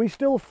we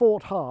still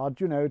fought hard,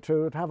 you know,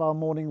 to have our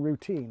morning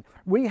routine.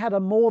 We had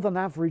a more than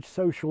average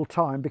social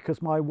time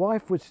because my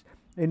wife was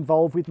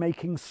involved with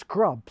making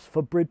scrubs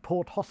for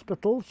Bridport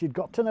Hospital. She'd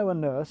got to know a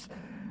nurse,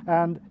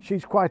 and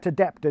she's quite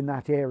adept in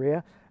that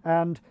area.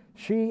 And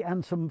she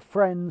and some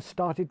friends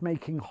started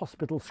making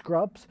hospital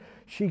scrubs.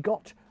 She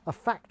got a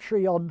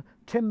factory on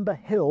Timber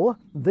Hill,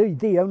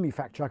 the only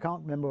factory, I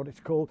can't remember what it's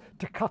called,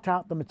 to cut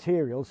out the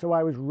material. So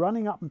I was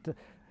running up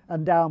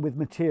and down with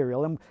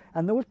material, and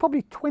there was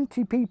probably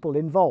 20 people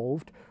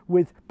involved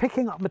with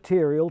picking up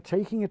material,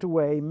 taking it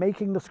away,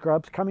 making the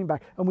scrubs, coming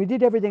back, and we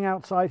did everything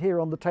outside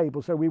here on the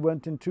table so we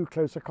weren't in too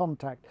close a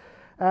contact.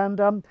 And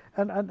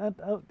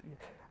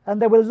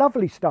there were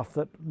lovely stuff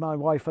that my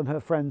wife and her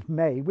friends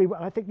made.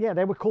 I think, yeah,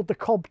 they were called the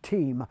Cob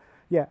Team,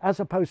 yeah, as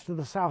opposed to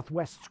the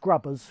Southwest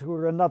Scrubbers, who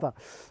were another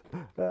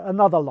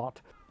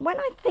lot. When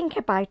I think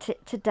about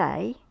it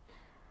today,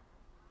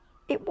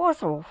 it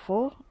was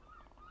awful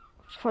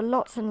for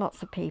lots and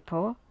lots of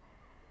people,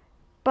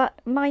 but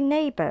my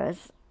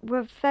neighbours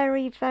were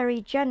very,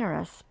 very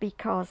generous,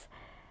 because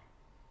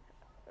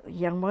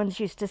young ones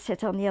used to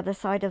sit on the other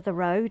side of the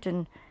road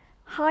and,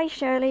 "Hi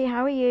Shirley,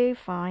 how are you?"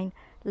 "Fine."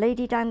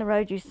 Lady down the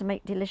road used to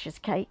make delicious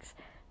cakes,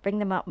 bring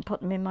them up and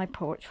put them in my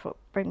porch,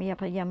 bring me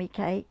up a yummy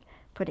cake,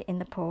 put it in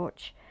the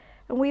porch.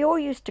 And we all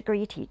used to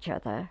greet each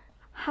other.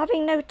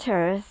 Having no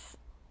tourists,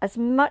 as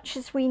much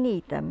as we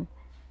need them,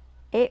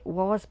 it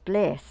was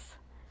bliss.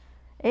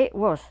 It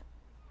was,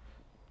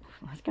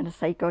 I was going to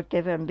say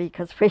God-given,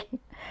 because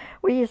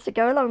we used to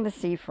go along the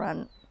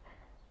seafront.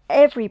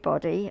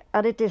 Everybody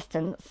at a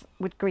distance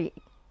would greet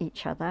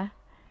each other,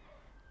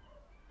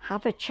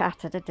 have a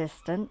chat at a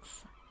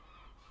distance,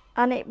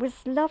 and it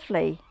was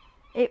lovely.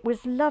 It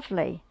was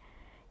lovely.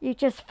 You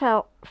just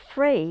felt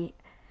free.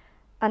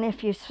 And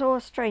if you saw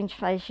a strange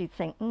face, you'd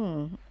think,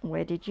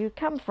 where did you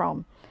come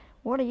from?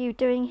 What are you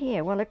doing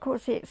here? Well, of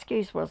course, the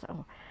excuse was,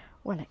 oh,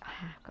 well,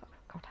 I've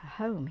got a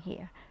home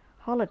here,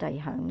 holiday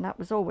home. That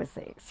was always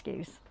the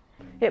excuse.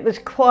 It was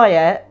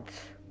quiet,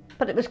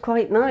 but it was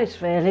quite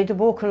nice, really, to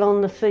walk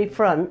along the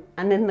seafront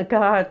and in the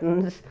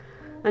gardens,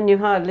 and you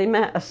hardly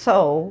met a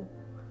soul.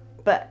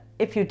 But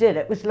if you did,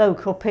 it was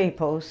local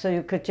people, so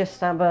you could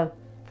just have a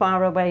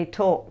faraway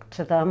talk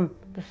to them,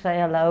 to say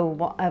hello,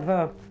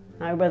 whatever.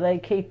 How were they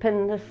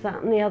keeping, this,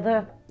 that and the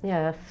other?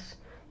 Yes.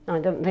 I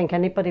don't think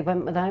anybody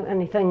went without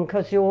anything,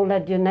 because you all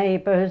had your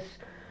neighbours,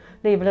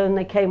 leave alone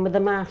they came with the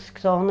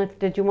masks on, if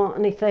did you want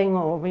anything,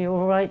 or were you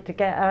all right to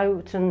get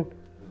out? And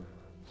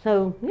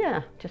so,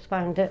 yeah, just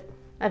found it.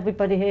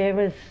 Everybody here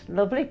is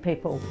lovely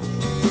people.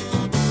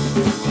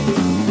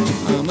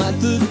 I'm at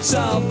the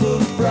top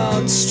of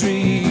Broad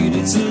Street,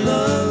 it's a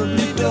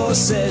lovely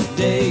Dorset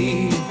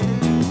day.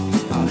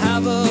 I'll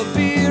have a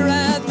beer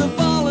at the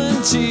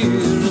Volunteer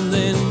and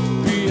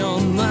then be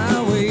on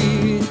my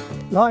way.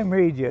 Lyme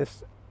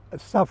Regis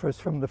suffers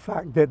from the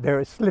fact that there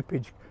is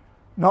slippage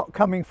not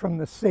coming from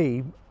the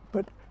sea,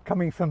 but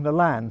coming from the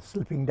land,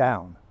 slipping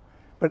down.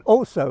 But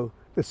also,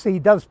 the sea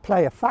does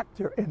play a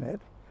factor in it.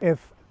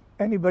 If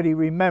anybody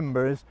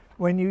remembers,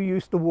 when you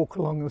used to walk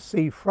along the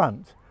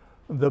seafront,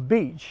 the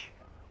beach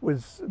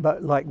was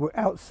like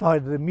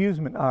outside the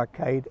amusement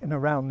arcade and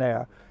around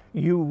there.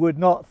 You would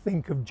not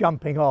think of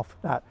jumping off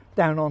that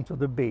down onto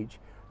the beach.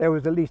 There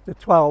was at least a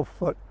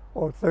 12-foot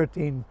or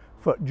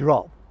 13-foot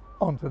drop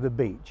onto the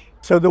beach.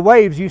 So the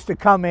waves used to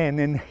come in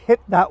and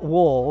hit that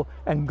wall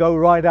and go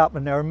right up,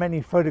 and there are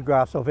many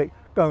photographs of it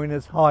going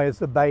as high as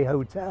the Bay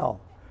Hotel,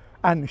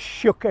 and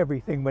shook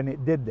everything when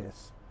it did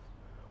this.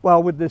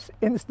 Well, with this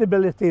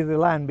instability of the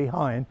land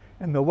behind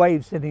and the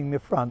waves hitting the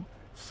front,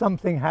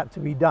 something had to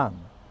be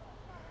done.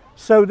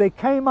 So they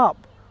came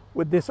up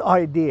with this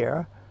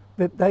idea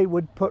that they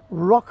would put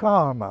rock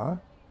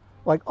armour,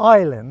 like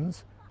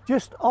islands,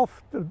 just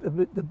off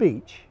the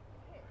beach.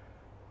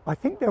 I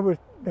think there were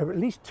at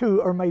least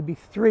 2 or maybe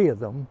 3 of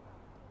them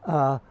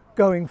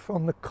going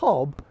from the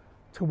Cobb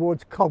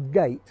towards Cobb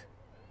Gate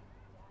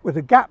with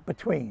a gap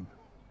between.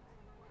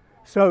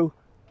 So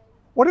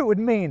what it would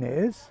mean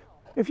is,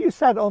 if you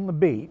sat on the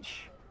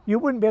beach, you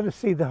wouldn't be able to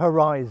see the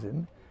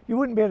horizon, you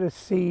wouldn't be able to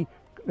see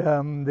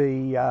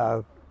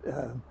the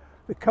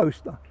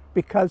coast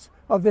because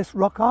of this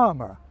rock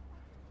armour.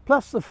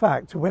 Plus the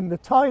fact, when the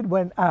tide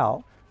went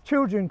out,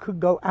 children could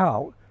go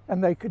out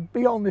and they could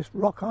be on this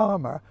rock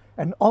armour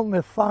and on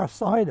the far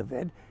side of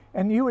it,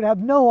 and you would have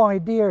no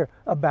idea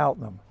about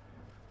them.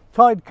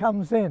 Tide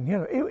comes in, you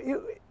know,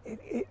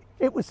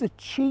 it was a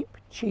cheap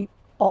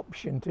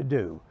option to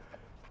do.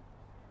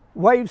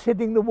 Waves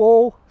hitting the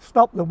wall,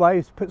 stop the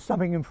waves, put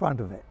something in front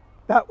of it.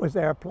 That was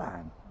their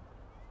plan.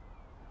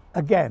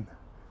 Again,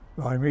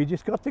 Lyme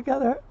Regis got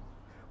together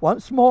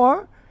once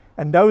more,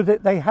 and know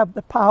that they have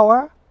the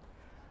power.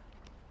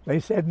 They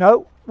said,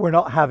 no, we're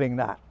not having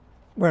that.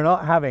 We're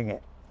not having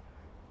it.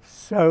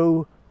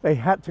 So they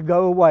had to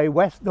go away.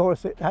 West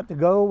Dorset had to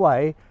go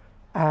away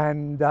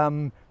and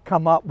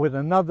come up with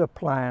another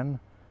plan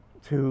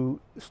to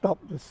stop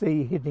the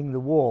sea hitting the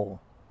wall.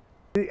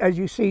 As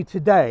you see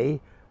today,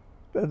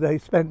 they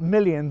spent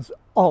millions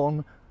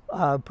on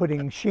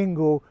putting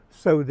shingle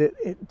so that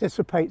it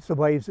dissipates the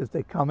waves as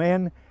they come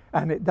in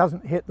and it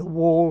doesn't hit the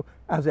wall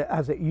as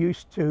it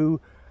used to,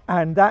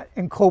 and that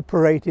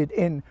incorporated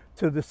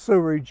into the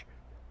sewerage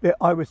that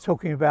I was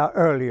talking about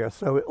earlier,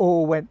 so it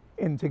all went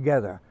in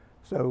together.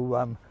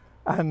 So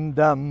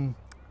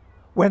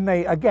when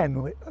they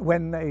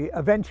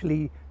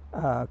eventually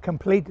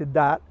completed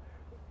that,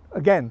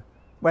 again,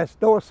 West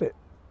Dorset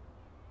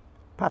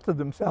patted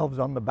themselves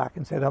on the back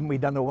and said, haven't we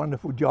done a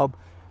wonderful job?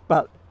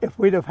 But if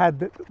we'd have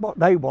had what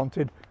they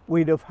wanted,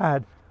 we'd have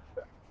had,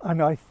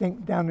 and I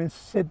think down in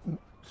Sidmouth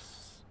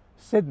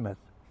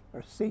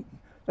or Seaton,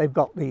 they've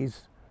got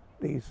these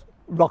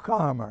rock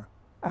armour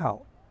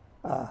out.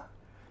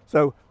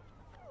 So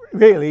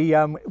really,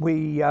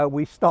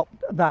 we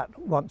stopped that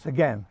once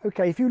again.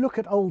 Okay, if you look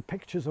at old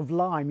pictures of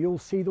Lyme, you'll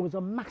see there was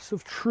a mass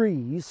of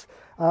trees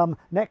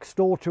next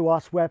door to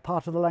us where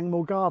part of the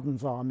Langmoor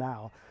Gardens are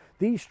now.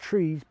 These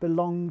trees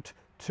belonged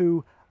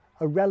to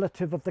a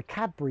relative of the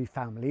Cadbury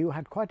family who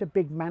had quite a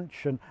big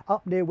mansion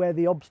up near where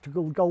the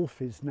Obstacle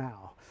Golf is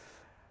now.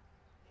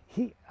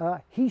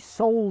 he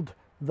sold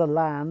the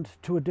land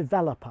to a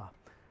developer,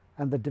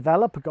 and the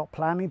developer got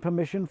planning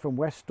permission from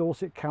West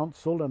Dorset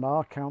Council and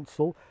our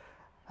council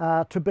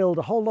to build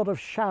a whole lot of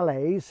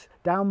chalets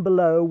down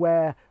below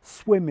where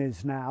Swim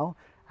is now,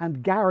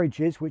 and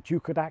garages which you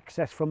could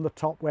access from the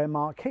top where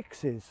Mark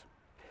Hicks is.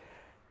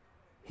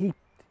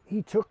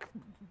 He took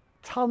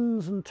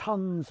tons and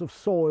tons of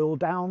soil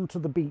down to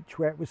the beach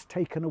where it was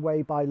taken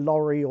away by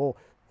lorry or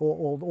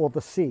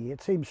the sea.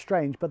 It seems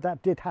strange, but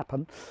that did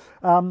happen.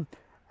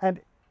 And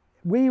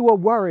we were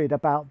worried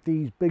about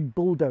these big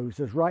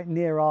bulldozers right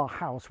near our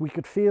house. We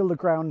could feel the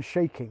ground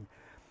shaking.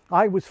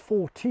 I was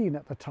 14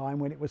 at the time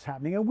when it was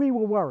happening, and we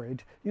were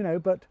worried, you know,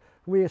 but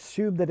we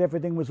assumed that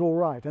everything was all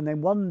right. And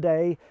then one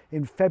day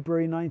in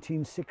February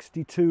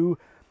 1962,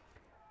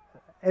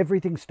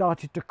 everything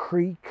started to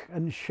creak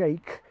and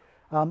shake.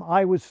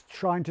 I was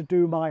trying to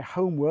do my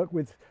homework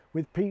with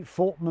Pete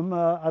Fortnum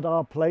at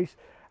our place,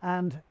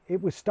 and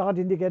it was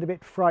starting to get a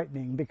bit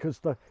frightening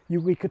because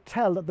we could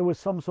tell that there was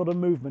some sort of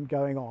movement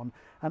going on.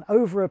 And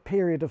over a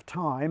period of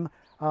time,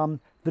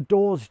 the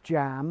doors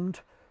jammed,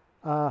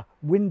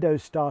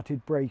 windows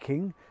started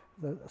breaking,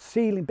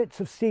 bits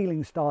of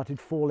ceiling started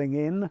falling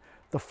in,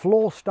 the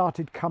floor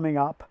started coming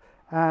up,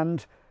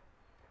 and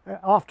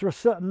after a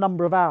certain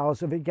number of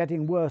hours of it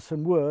getting worse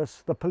and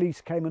worse, the police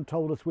came and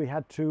told us we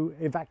had to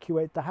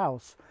evacuate the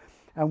house,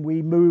 and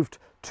we moved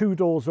 2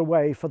 doors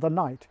away for the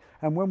night.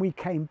 And when we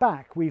came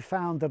back, we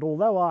found that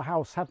although our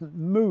house hadn't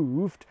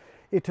moved,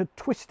 it had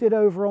twisted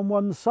over on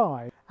one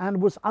side and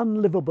was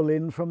unlivable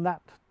in from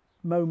that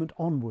moment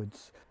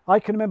onwards. I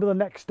can remember the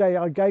next day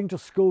I was going to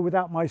school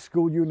without my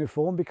school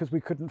uniform because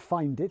we couldn't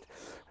find it.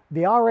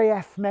 The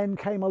RAF men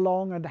came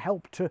along and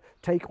helped to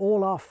take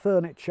all our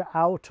furniture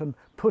out and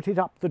put it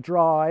up the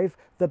drive,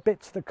 the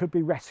bits that could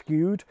be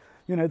rescued.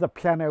 You know, the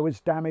piano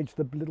was damaged,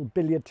 the little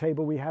billiard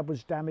table we had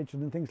was damaged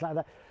and things like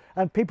that.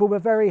 And people were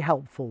very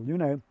helpful, you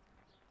know.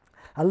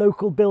 A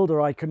local builder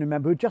I can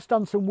remember who'd just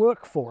done some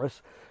work for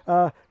us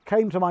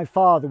came to my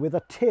father with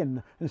a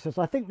tin and says,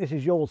 "I think this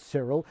is yours,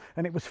 Cyril,"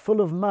 and it was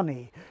full of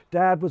money.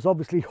 Dad was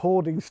obviously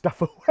hoarding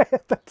stuff away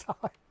at the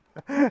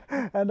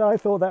time. And I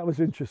thought that was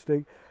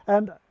interesting.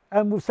 And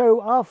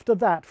so after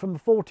that, from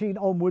 14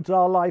 onwards,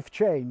 our life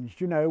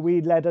changed. You know, we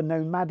led a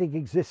nomadic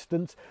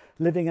existence,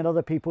 living in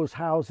other people's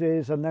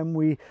houses, and then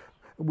we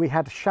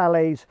had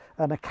chalets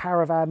and a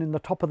caravan in the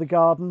top of the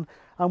garden,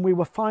 and we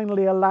were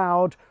finally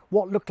allowed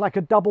what looked like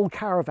a double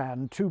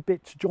caravan, 2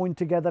 bits joined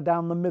together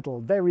down the middle,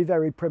 very,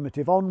 very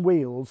primitive, on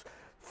wheels,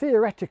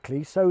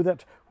 theoretically so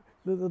that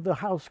the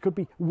house could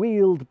be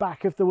wheeled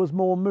back if there was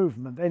more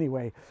movement.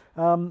 Anyway,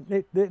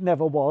 it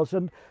never was.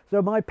 And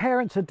so my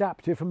parents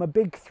adapted from a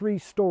big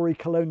 3-story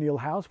colonial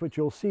house, which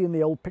you'll see in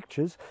the old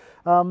pictures,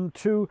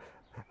 to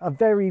a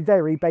very,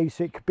 very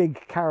basic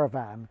big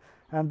caravan.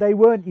 And they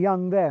weren't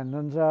young then,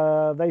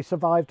 and they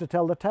survived to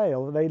tell the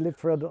tale. They lived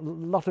for a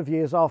lot of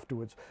years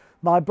afterwards.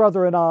 My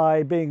brother and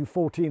I, being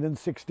 14 and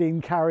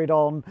 16, carried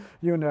on,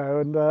 you know,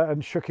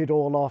 and shook it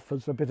all off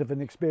as a bit of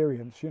an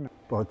experience, you know.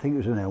 Well, I think it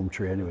was an elm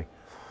tree anyway.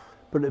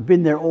 But it had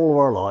been there all of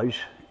our lives,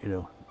 you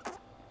know,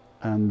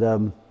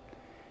 and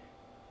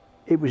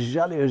it was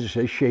exactly as I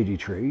say, shady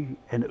tree,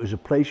 and it was a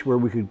place where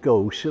we could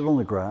go sit on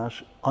the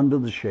grass under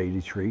the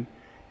shady tree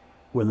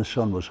when the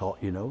sun was hot,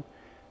 you know,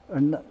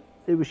 and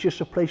it was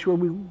just a place where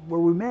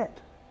we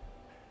met.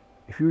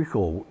 If you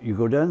recall, you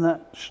go down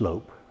that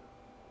slope,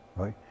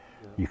 right?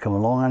 Yeah. You come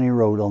along any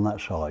road on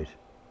that side.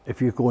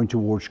 If you're going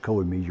towards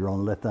Cohenmead, you're on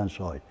the left-hand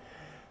side.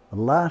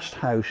 The last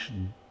house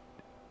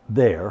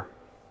there,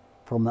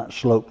 from that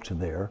slope to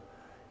there,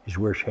 is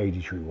where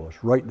Shady Tree was,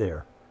 right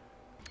there.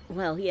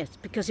 Well, yes,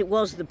 because it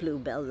was the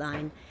Bluebell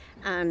line,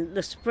 and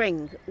the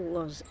spring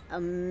was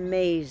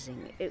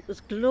amazing. It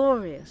was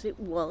glorious. It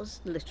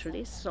was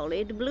literally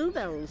solid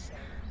bluebells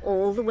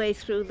all the way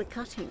through the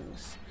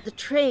cuttings. The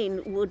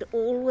train would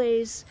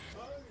always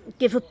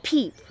give a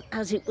peep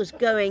as it was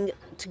going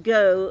to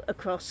go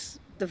across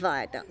the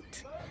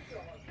viaduct,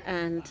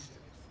 and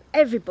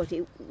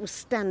everybody was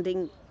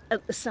standing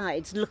at the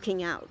sides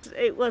looking out.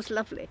 It was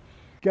lovely.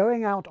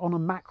 Going out on a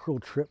mackerel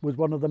trip was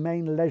one of the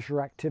main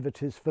leisure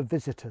activities for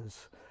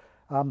visitors.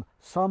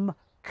 Some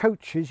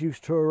coaches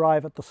used to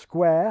arrive at the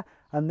square,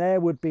 and there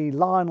would be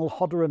Lionel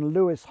Hodder and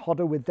Lewis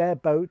Hodder with their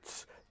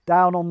boats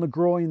down on the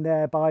groin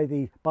there by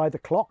the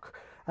clock,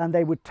 and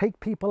they would take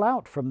people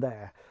out from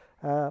there.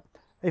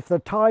 If the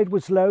tide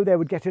was low, they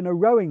would get in a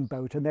rowing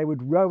boat and they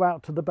would row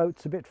out to the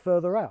boats a bit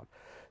further out.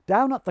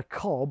 Down at the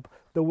Cobb,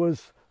 there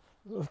was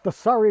the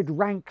serried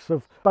ranks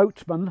of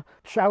boatmen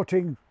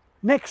shouting,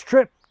 "Next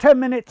trip, 10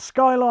 minutes,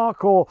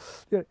 Skylark," or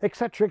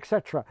etc.,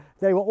 etc.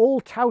 They were all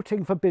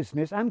touting for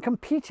business and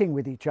competing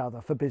with each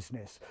other for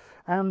business.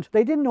 And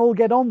they didn't all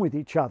get on with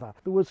each other.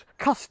 There was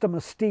customer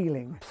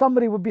stealing.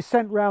 Somebody would be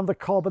sent round the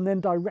Cobb and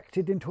then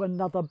directed into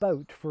another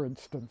boat, for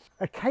instance.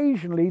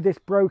 Occasionally this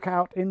broke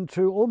out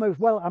into almost,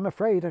 well, I'm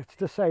afraid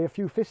to say, a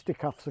few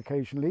fisticuffs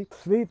occasionally.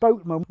 The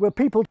boatmen were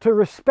people to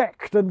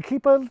respect and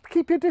keep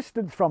your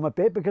distance from a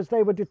bit, because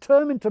they were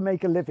determined to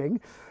make a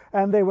living,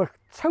 and they were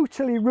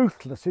totally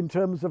ruthless in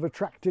terms of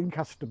attracting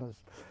customers.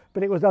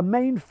 but it was a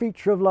main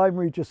feature of Lyme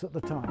Regis at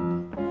the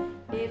time.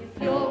 If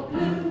you're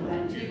blue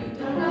and you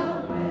don't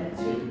know where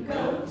to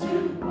go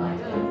to, why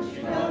don't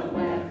you go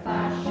where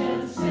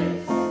fashion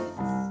sits?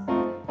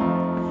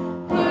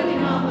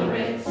 Putting on the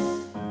Ritz.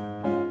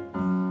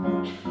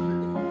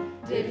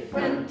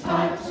 Different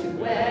types who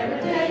wear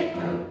a day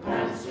coat,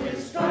 pants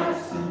with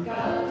stripes and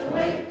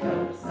cutaway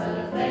coats,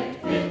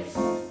 perfect fits.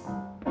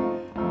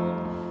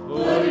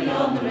 Putting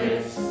on the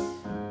Ritz.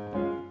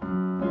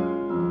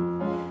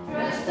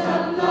 Dressed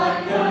up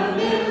like a $1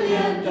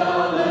 million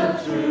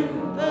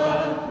trooper,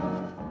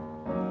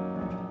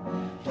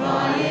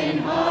 trying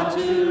hard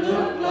to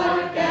look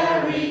like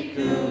Gary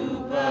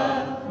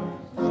Cooper.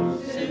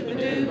 Super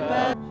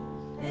duper.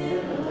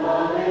 Little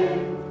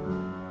darling,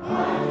 I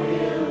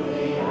feel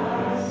the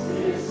ice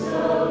is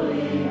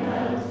slowly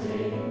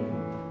melting.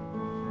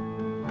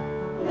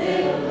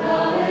 Little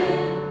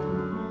darling,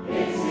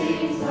 it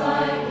seems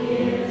like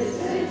years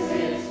since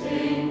it's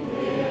been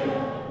clear.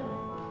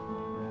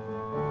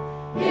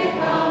 Here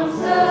comes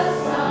the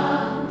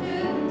sun,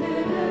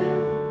 doo-doo-doo.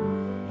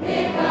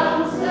 Here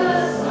comes the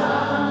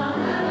sun,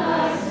 and I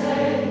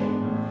say,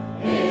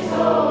 it's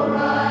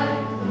alright.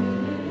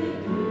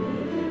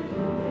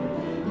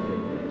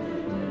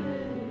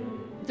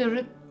 There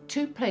are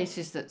two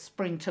places that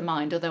spring to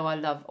mind, although I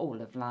love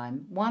all of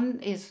Lyme. One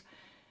is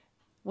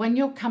when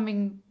you're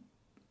coming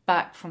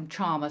back from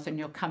Charmouth and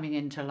you're coming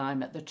into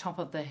Lyme at the top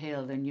of the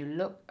hill and you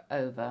look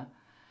over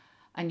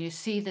and you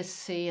see the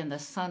sea and the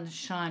sun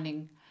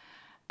shining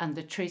and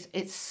the trees.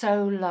 It's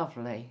so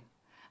lovely.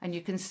 And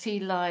you can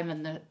see Lyme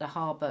and the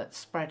harbour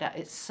spread out.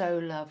 It's so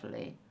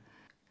lovely.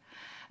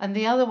 And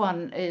the other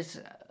one is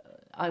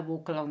I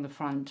walk along the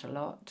front a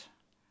lot.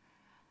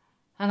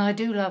 And I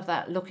do love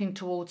that, looking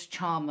towards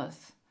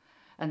Charmouth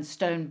and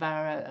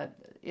Stonebarrow.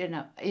 You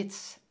know,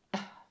 it's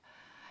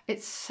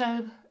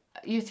so,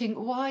 you think,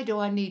 why do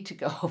I need to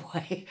go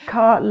away?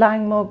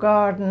 Langmore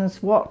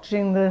Gardens,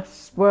 watching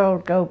this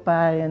world go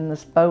by in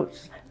this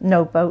boats,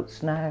 no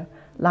boats now,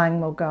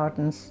 Langmore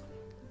Gardens.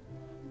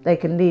 They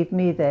can leave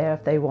me there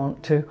if they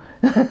want to.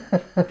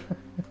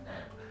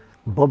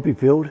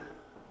 Bumpyfield,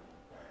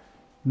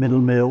 Middle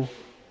Mill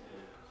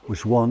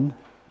was one.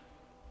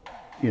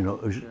 You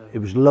know, it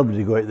was lovely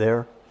to go out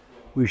there.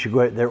 We used to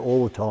go out there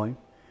all the time.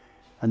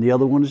 And the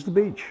other one is the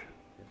beach.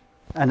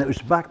 And it was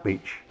the back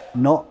beach,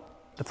 not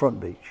the front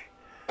beach.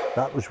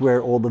 That was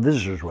where all the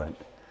visitors went.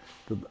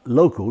 The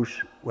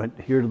locals went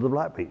here to the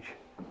Black Beach.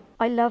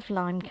 I love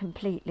Lyme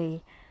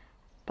completely,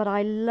 but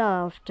I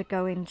love to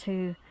go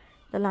into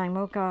the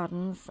Langmore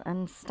Gardens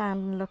and stand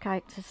and look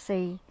out to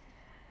sea.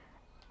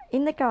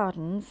 In the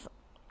gardens,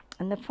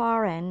 and the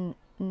far end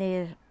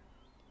near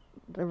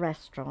the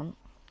restaurant,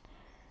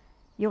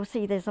 you'll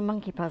see there's a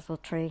monkey puzzle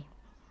tree.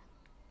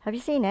 Have you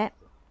seen it?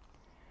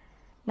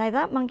 Now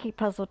that monkey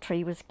puzzle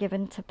tree was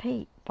given to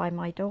Pete by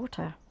my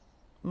daughter,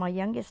 my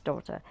youngest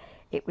daughter.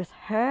 It was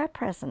her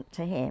present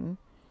to him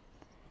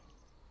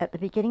at the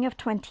beginning of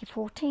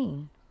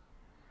 2014.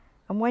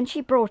 And when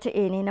she brought it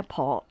in a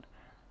pot,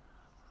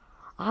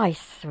 I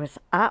was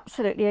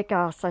absolutely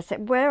aghast. I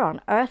said, where on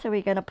earth are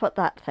we going to put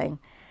that thing?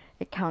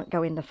 It can't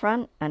go in the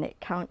front, and it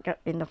can't go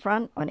in the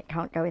front, and it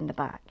can't go in the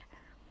back.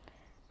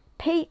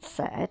 Pete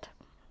said,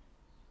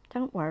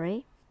 don't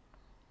worry,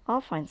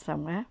 I'll find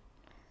somewhere.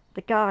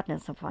 The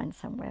gardeners will find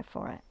somewhere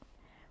for it.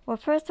 Well,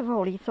 first of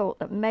all, he thought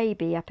that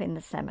maybe up in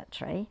the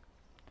cemetery,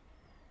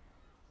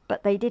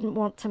 but they didn't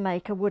want to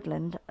make a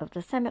woodland of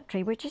the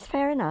cemetery, which is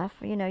fair enough.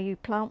 You know, you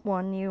plant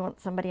one, you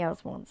want somebody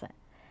else wants it.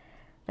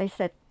 They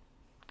said,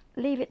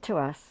 leave it to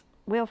us,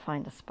 we'll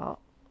find a spot.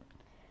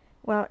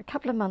 Well, a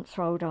couple of months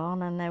rolled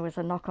on and there was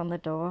a knock on the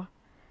door,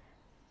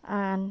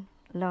 and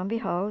lo and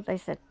behold, they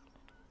said,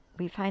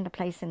 we found a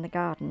place in the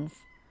gardens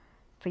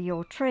for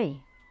your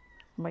tree,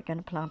 and we're going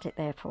to plant it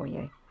there for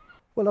you.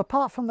 Well,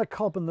 apart from the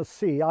Cobb and the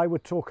sea, I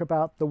would talk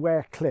about the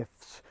Ware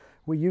Cliffs.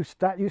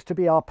 That used to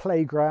be our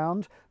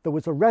playground. There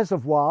was a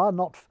reservoir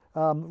not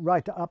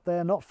right up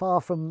there, not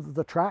far from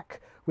the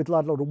track, with a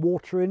lot of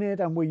water in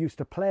it, and we used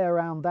to play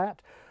around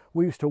that.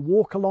 We used to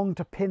walk along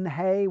to pin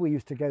hay. We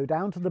used to go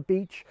down to the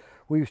beach.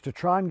 We used to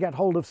try and get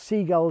hold of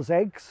seagulls'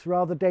 eggs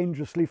rather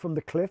dangerously from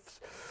the cliffs.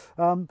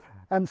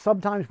 And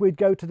sometimes we'd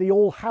go to the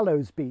All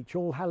Hallows beach.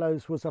 All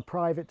Hallows was a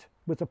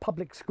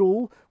public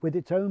school with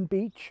its own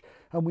beach,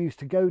 and we used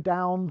to go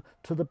down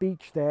to the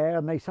beach there,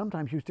 and they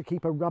sometimes used to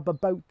keep a rubber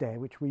boat there,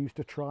 which we used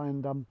to try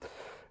and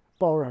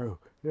borrow.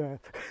 Yeah.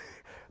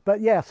 But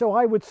yeah, so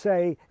I would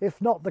say,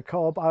 if not the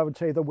Cobb, I would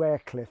say the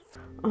Ware Cliffs.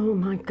 Oh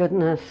my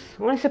goodness,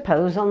 I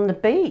suppose on the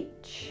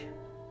beach.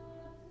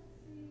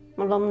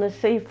 Along the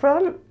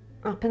seafront,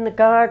 up in the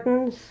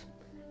gardens,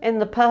 in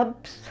the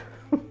pubs.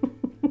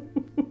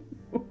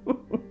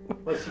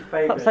 What's your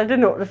favourite? Perhaps I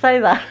didn't know what to say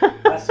there.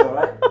 That's all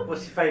right.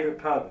 What's your favourite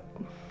pub?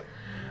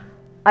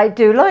 I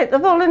do like the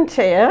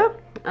Volunteer,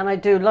 and I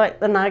do like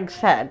the Nag's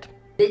Head.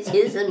 It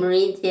is a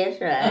marine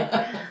theatre.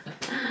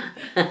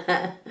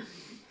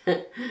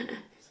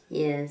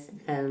 Yes.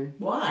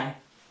 Why?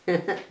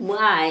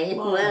 Why?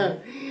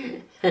 Well,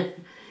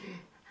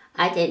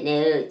 I don't know,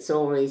 it's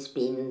always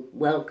been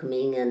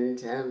welcoming, and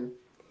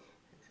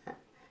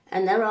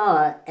there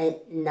are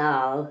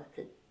now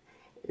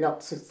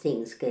lots of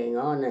things going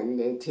on,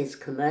 and it is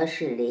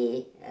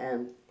commercially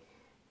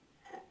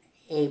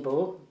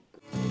able.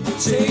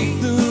 Take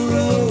the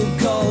road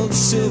called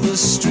Silver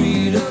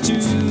Street up to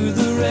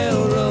the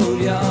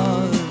railroad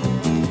yard.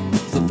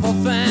 The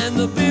Puff and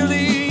the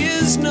Billy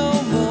is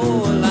no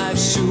more, life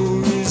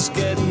sure is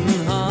getting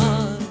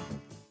hard.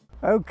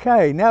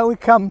 Okay, now we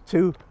come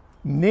to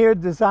Near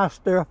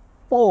Disaster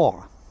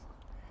 4.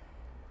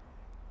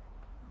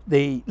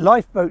 The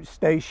lifeboat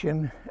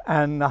station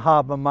and the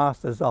Harbour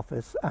Master's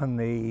office and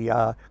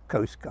the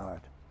Coast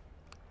Guard.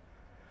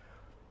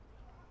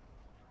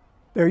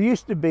 There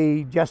used to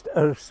be just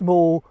a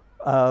small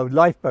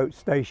lifeboat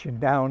station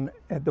down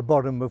at the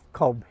bottom of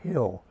Cobb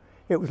Hill.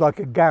 It was like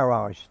a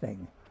garage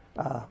thing,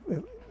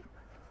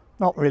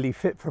 not really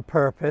fit for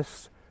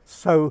purpose,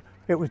 so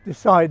it was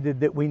decided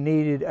that we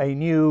needed a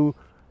new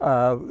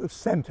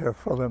centre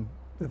for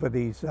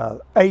these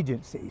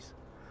agencies.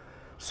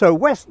 So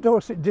West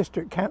Dorset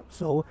District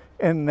Council,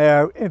 in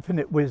their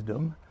infinite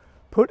wisdom,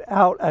 put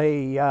out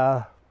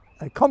a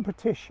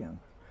competition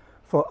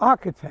for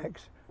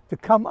architects to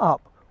come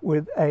up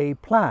with a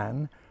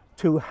plan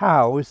to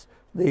house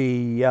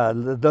the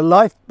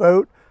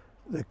lifeboat,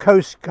 the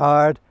Coast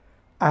Guard,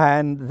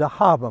 and the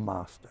Harbour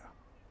Master.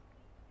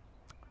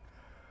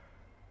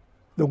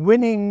 The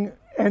winning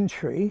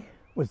entry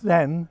was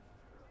then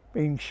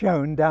being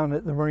shown down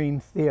at the Marine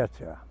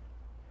Theatre.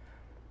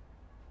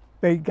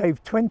 They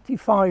gave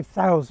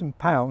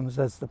 £25,000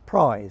 as the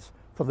prize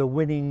for the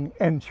winning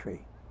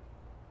entry.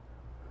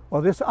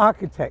 Well, this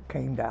architect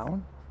came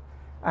down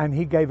and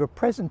he gave a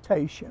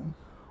presentation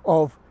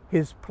of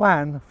his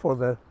plan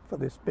for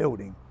this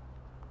building.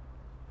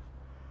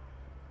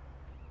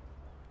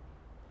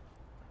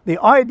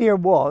 The idea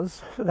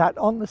was that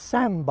on the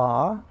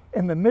sandbar,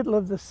 in the middle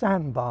of the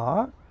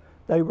sandbar,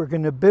 they were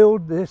going to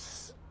build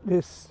this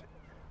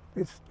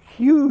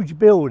huge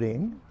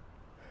building,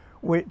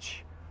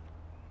 which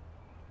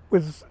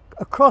was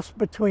a cross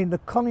between the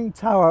conning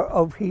tower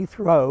of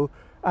Heathrow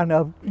and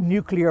a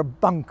nuclear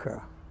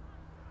bunker.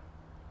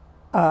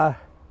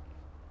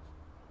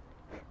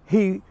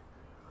 He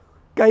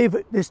gave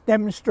this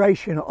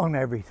demonstration on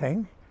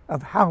everything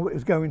of how it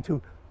was going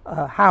to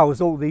house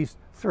all these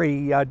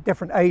three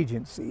different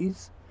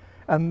agencies,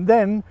 and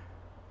then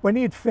when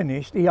he had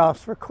finished he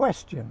asked for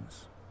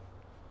questions.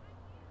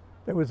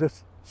 There was a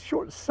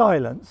short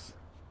silence,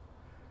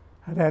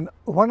 and then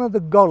one of the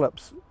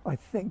gollops, I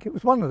think it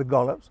was one of the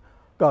gollops,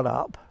 got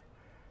up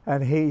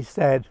and he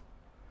said,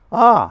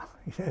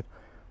 he said,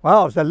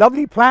 well, it's a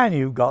lovely plan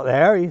you've got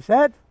there, he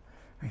said,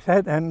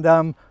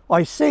 and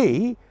I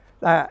see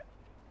that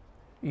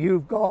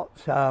you've got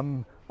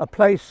a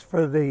place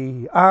for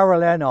the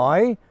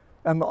RLNI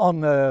on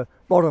the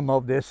bottom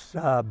of this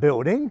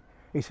building,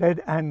 he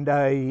said, and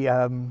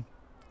a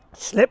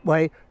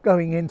slipway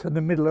going into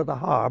the middle of the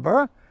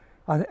harbour,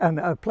 and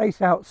a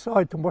place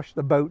outside to wash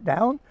the boat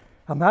down,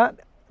 and that,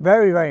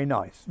 very, very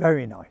nice,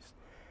 very nice.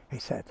 He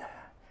said,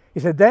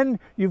 then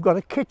you've got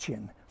a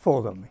kitchen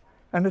for them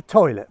and a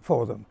toilet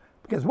for them,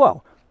 because,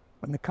 well,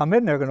 when they come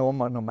in, they're going to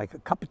want to make a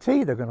cup of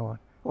tea, they're going to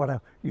want to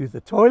use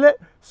the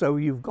toilet, so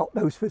you've got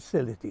those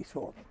facilities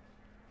for them.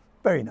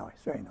 Very nice,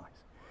 very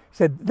nice. He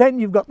said, then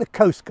you've got the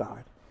Coast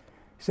Guard.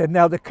 He said,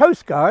 now the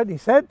Coast Guard, he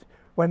said,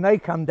 when they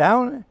come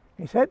down,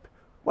 he said,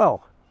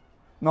 well,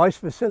 nice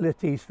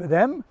facilities for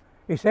them.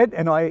 He said,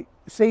 and I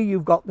see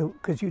you've got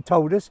because you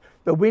told us,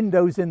 the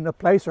windows in the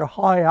place are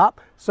high up,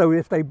 so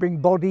if they bring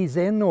bodies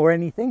in or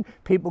anything,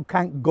 people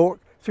can't gork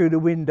through the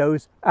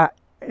windows at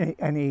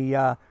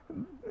anybody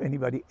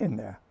in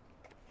there.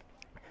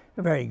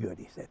 Very good,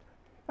 he said.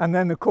 And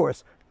then, of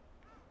course,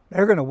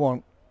 they're going to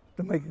want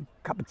to make a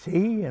cup of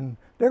tea, and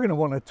they're going to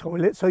want a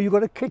toilet, so you've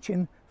got a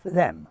kitchen for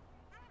them.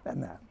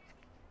 And that.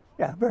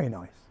 Yeah, very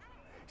nice.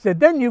 He said,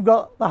 then you've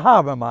got the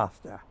Harbour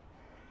Master.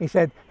 He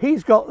said,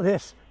 he's got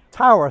this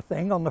tower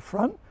thing on the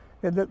front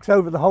that looks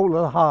over the whole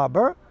of the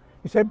harbour.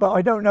 He said, but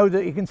I don't know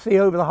that you can see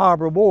over the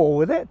harbour wall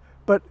with it.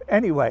 But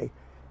anyway,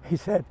 he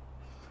said,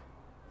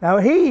 now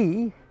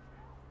he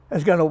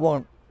is going to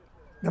want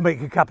to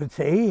make a cup of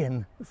tea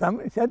and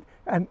something, he said,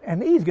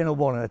 and he's going to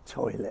want a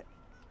toilet,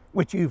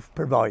 which you've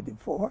provided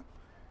for.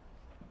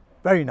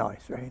 Very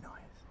nice, very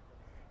nice.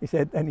 He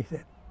said,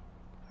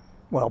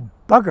 well,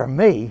 bugger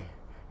me.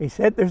 He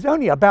said, there's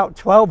only about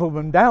 12 of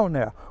them down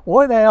there.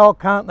 Why the hell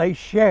can't they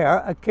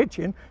share a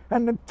kitchen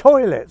and the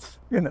toilets,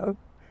 you know?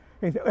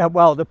 He said,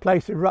 well, the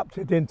place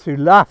erupted into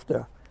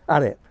laughter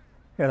at it,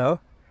 you know?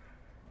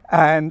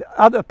 And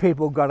other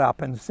people got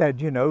up and said,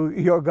 you know,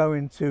 you're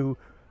going to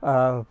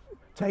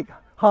take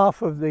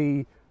half of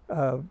the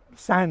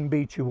sand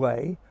beach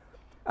away.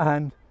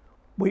 And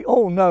we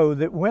all know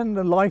that when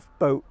the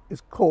lifeboat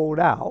is called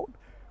out,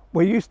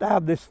 we used to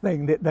have this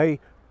thing that they,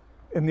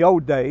 in the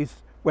old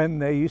days, when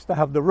they used to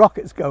have the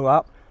rockets go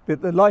up,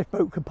 that the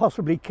lifeboat could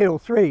possibly kill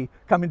 3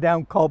 coming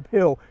down Cobb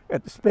Hill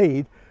at the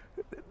speed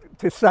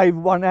to save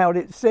 1 out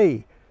at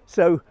sea.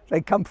 So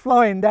they come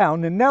flying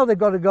down, and now they've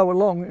got to go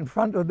along in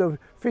front of the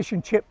fish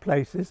and chip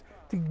places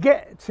to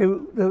get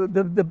to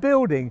the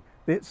building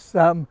that's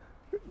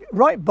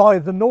right by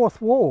the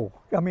north wall.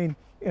 I mean,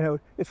 you know,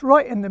 it's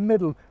right in the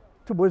middle,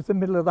 towards the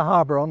middle of the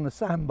harbour on the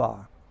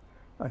sandbar.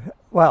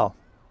 Well,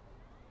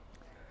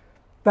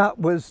 that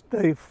was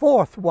the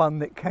fourth one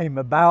that came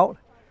about,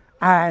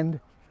 and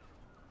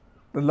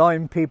the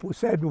Lyme people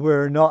said,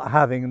 we're not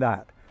having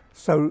that.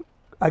 So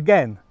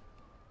again,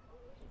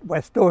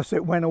 West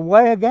Dorset went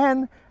away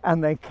again,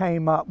 and they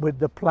came up with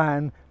the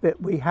plan that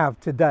we have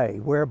today,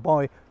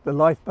 whereby the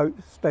lifeboat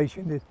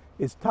station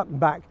is tucked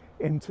back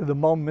into the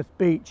Monmouth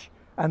beach,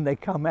 and they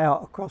come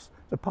out across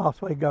the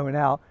pathway going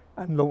out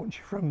and launch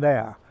from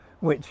there,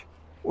 which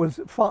was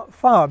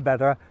far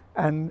better,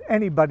 and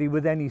anybody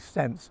with any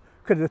sense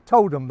could have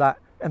told them that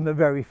in the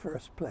very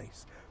first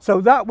place.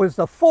 So that was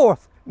the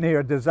fourth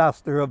near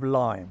disaster of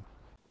Lyme.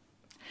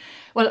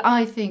 Well,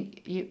 I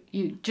think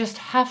you just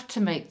have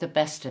to make the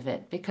best of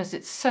it, because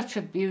it's such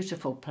a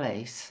beautiful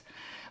place.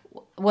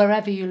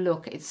 Wherever you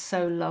look, it's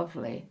so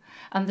lovely.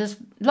 And there's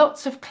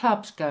lots of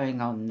clubs going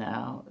on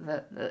now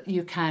that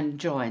you can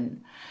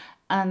join.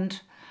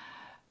 And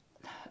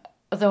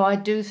although I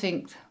do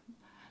think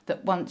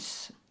that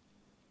once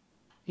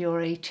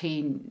you're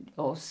 18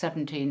 or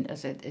 17,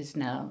 as it is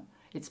now,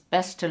 it's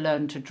best to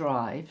learn to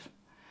drive,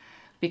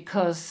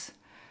 because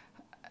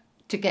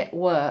to get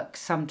work,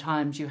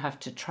 sometimes you have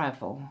to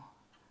travel.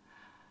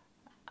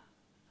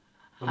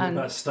 And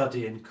what about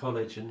studying,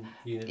 college and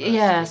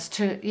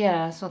university?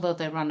 Yes, although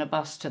they run a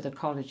bus to the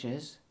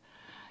colleges.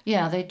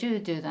 Yeah, they do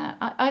that.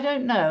 I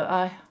don't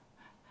know.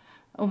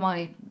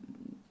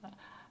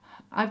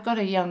 I've got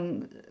a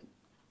young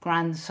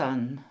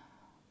grandson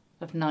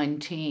of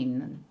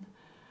 19.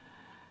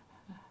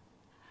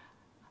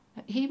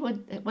 He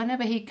would,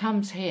 whenever he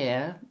comes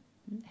here,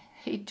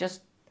 he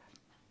just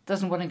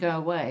doesn't want to go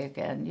away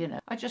again, you know.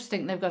 I just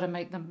think they've got to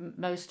make the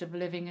most of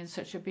living in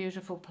such a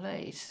beautiful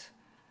place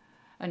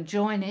and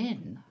join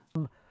in.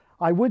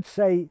 I would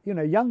say, you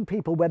know, young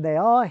people, when they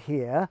are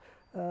here,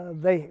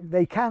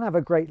 they can have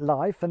a great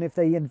life, and if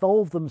they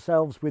involve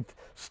themselves with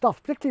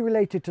stuff particularly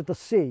related to the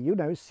sea, you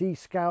know, sea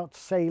scouts,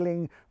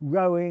 sailing,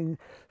 rowing,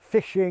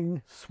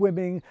 fishing,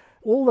 swimming,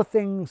 all the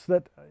things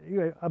that, you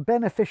know, are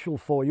beneficial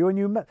for you,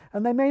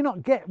 and they may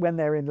not get when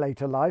they're in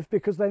later life,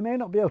 because they may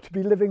not be able to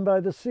be living by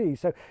the sea.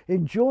 So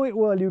enjoy it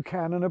while you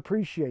can and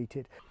appreciate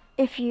it.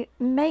 If you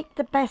make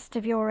the best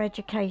of your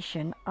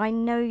education, I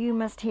know you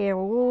must hear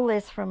all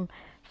this from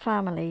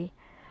family,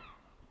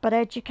 but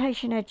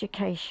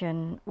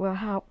education will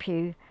help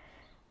you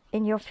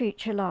in your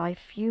future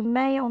life. You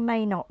may or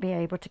may not be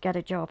able to get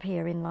a job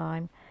here in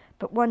Lyme,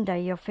 but one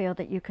day you'll feel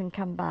that you can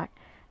come back,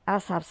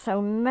 as have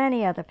so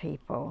many other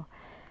people.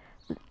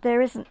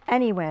 There isn't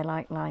anywhere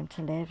like Lyme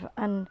to live,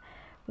 and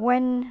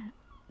when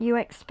you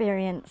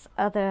experience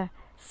other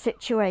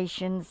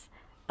situations,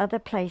 other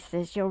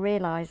places, you'll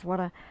realise what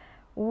a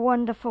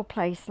wonderful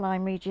place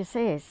Lyme Regis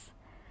is.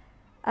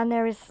 And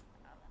there is,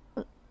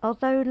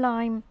 although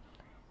Lyme,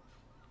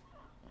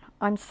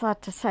 I'm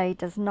sad to say,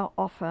 does not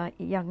offer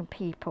young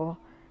people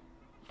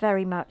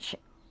very much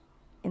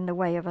in the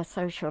way of a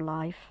social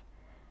life,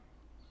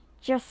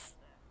 just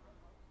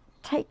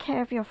take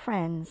care of your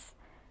friends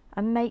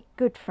and make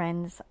good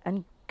friends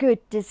and good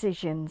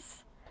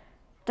decisions.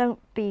 Don't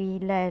be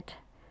led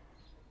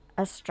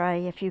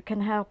astray if you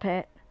can help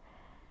it.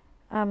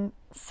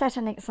 Set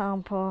an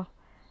example,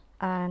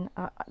 and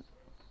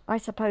I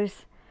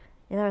suppose,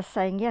 you know,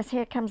 saying, yes,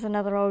 here comes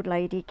another old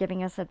lady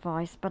giving us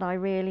advice, but I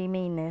really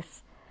mean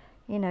this.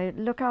 You know,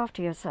 look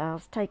after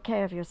yourselves, take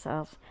care of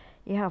yourselves.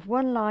 You have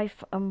one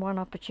life and one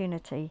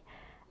opportunity.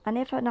 And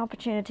if an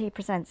opportunity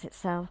presents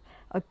itself,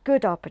 a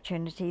good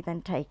opportunity,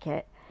 then take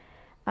it.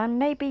 And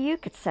maybe you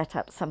could set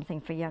up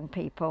something for young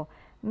people.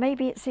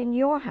 Maybe it's in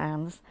your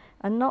hands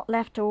and not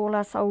left to all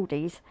us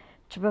oldies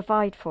to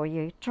provide for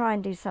you. Try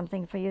and do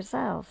something for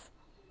yourselves.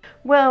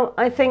 Well,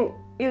 I think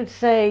you'd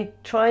say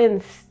try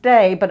and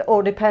stay, but it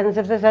all depends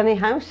if there's any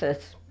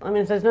houses. I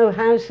mean, if there's no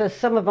houses,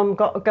 some of them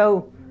got to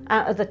go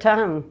out of the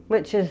town,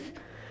 which is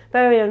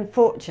very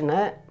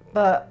unfortunate,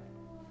 but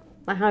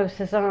the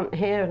houses aren't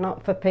here,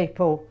 not for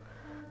people.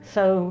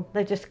 So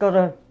they just got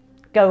to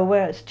go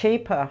where it's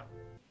cheaper.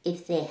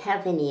 If they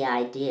have any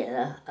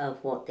idea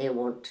of what they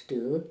want to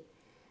do,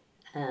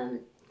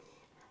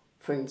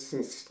 for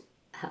instance,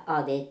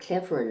 are they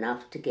clever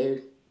enough to go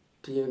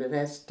to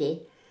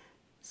university?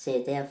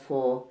 So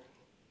therefore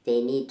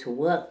they need to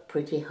work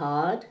pretty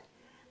hard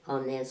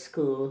on their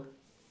school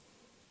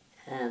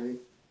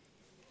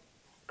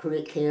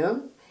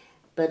curriculum,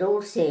 but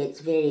also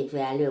it's very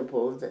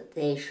valuable that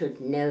they should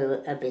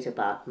know a bit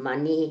about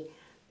money,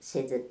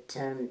 so that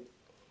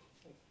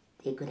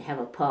they could have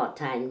a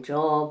part-time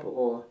job,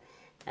 or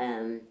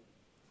there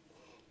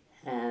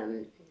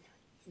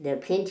are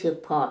plenty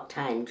of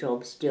part-time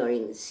jobs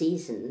during the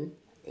season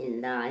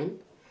in Lyme,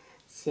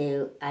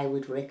 so I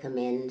would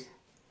recommend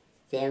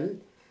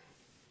them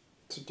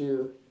to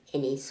do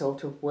any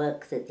sort of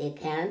work that they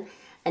can,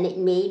 and it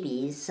may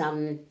be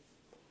some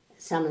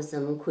some of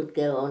them could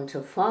go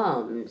onto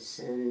farms,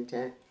 and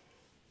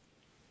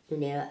you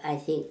know, I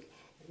think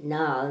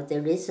now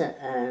there is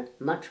a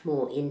much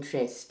more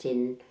interest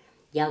in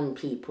young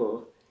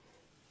people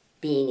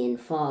being in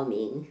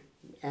farming,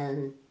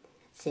 and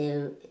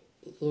so,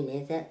 you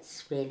know,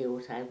 that's really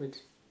what I would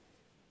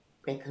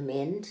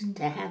recommend,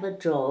 to have a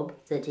job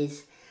that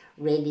is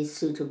really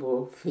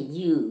suitable for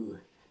you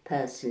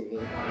personally.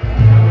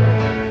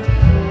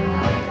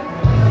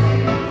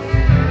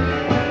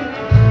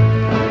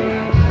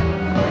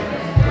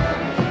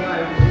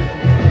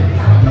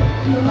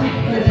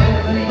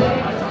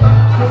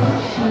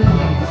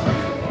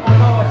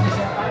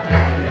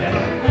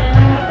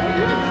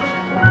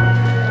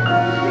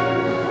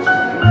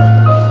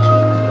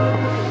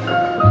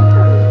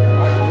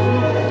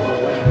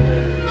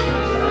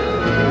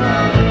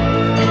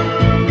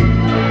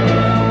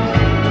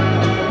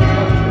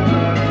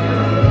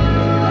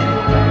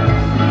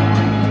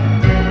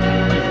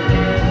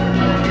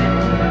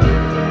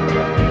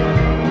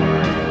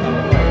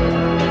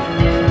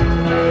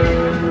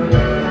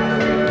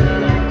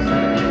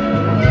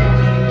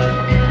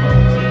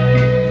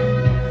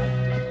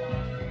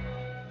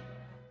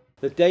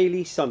 The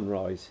daily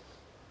sunrise.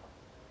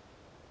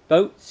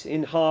 Boats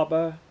in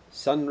harbour,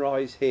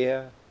 sunrise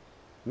here,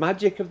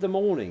 magic of the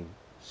morning,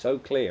 so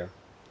clear.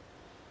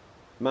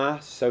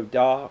 Mass so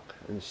dark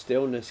and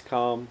stillness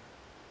calm,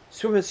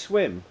 swimmers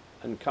swim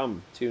and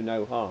come to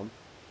no harm.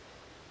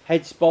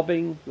 Heads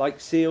bobbing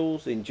like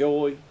seals in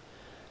joy,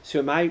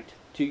 swim out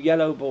to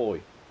yellow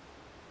buoy.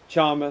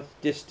 Charmouth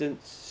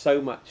distance,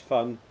 so much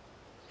fun,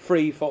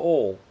 free for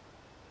all,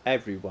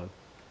 everyone.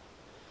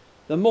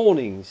 The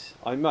mornings,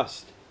 I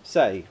must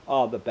say,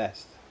 are the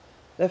best.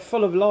 They're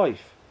full of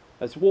life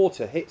as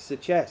water hits the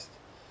chest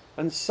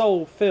and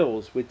soul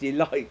fills with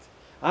delight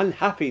and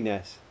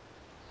happiness.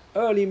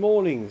 Early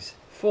mornings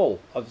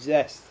full of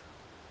zest.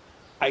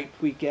 Out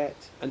we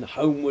get and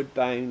homeward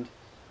bound.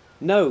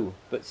 No,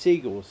 but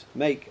seagulls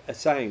make a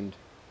sound.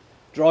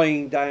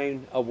 Drying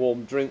down a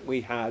warm drink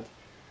we had.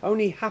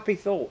 Only happy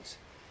thoughts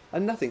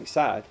and nothing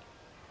sad.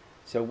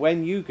 So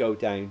when you go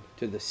down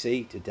to the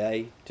sea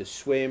today, to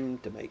swim,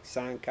 to make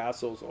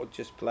sandcastles or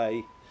just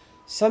play,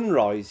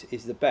 sunrise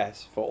is the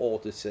best for all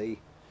to see.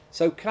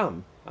 So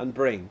come and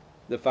bring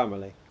the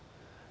family.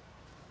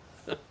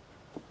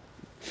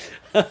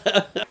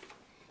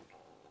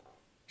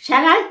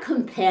 Shall I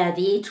compare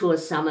thee to a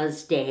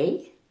summer's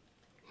day?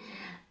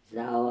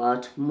 Thou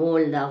art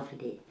more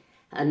lovely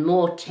and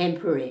more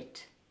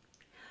temperate.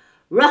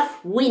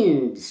 Rough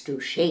winds do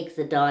shake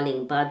the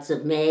darling buds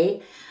of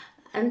May,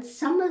 and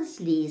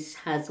summer's lease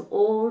has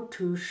all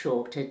too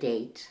short a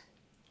date.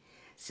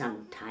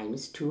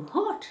 Sometimes too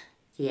hot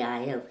the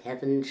eye of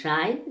heaven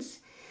shines,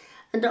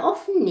 and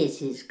often is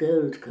his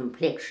gold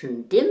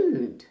complexion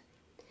dimmed,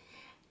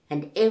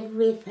 and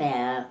every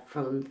fair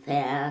from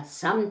fair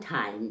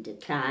sometime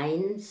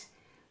declines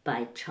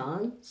by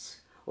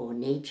chance or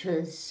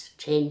nature's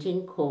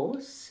changing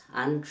course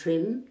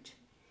untrimmed.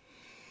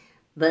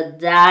 But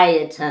thy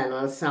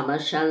eternal summer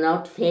shall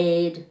not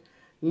fade,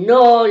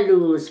 nor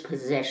lose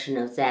possession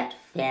of that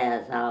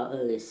fair thou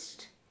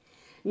owest,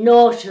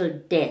 nor shall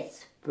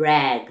death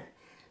brag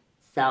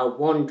thou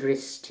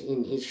wanderest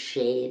in his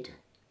shade,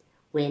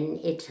 when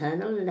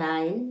eternal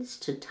lines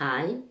to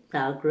time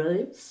thou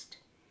growest.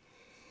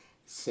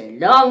 So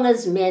long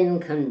as men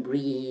can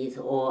breathe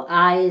or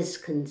eyes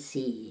can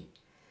see,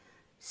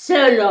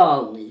 so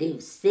long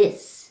lives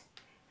this,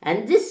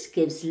 and this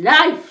gives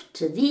life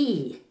to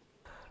thee.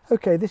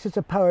 Okay, this is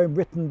a poem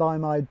written by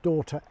my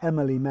daughter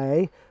Emily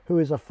May, who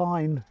is a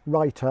fine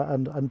writer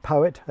and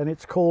poet, and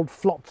it's called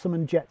Flotsam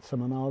and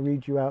Jetsam, and I'll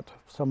read you out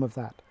some of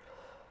that.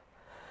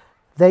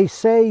 They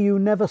say you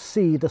never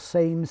see the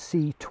same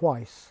sea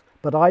twice,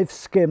 but I've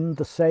skimmed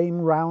the same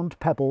round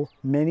pebble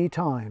many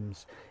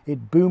times.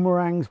 It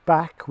boomerangs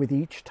back with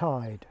each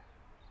tide.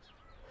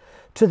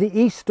 To the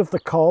east of the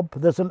Cobb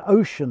there's an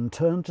ocean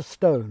turned to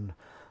stone.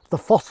 The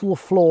fossil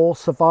floor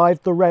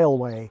survived the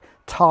railway,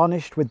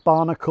 tarnished with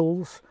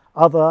barnacles,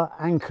 other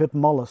anchored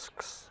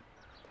molluscs.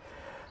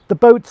 The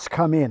boats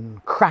come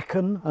in,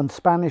 kraken and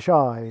Spanish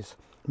eyes,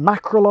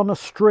 mackerel on a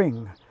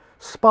string,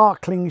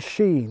 sparkling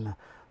sheen,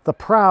 the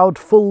proud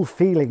full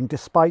feeling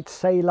despite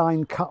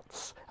saline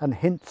cuts and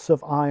hints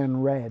of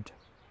iron red.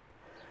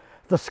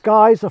 The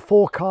skies are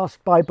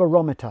forecast by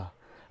barometer,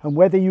 and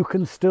whether you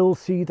can still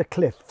see the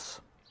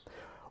cliffs,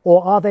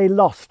 or are they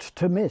lost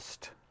to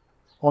mist?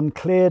 On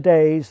clear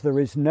days there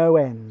is no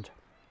end.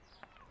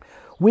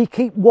 We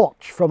keep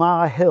watch from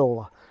our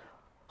hill,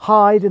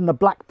 hide in the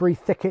blackberry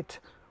thicket,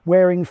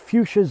 wearing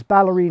fuchsia's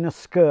ballerina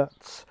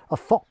skirts, a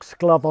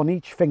foxglove on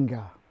each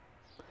finger.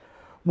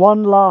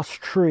 One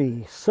last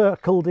tree,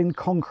 circled in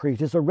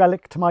concrete, is a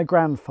relic to my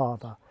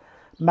grandfather.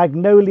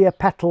 Magnolia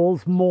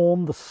petals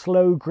mourn the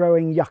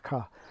slow-growing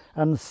yucca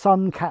and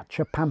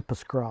suncatcher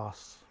pampas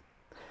grass.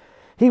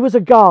 He was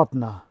a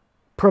gardener,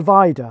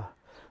 provider,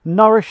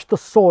 nourished the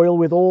soil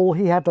with all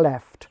he had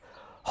left.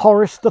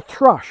 Horace the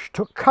thrush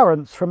took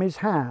currants from his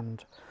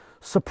hand,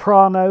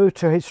 soprano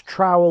to his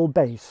trowel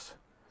bass.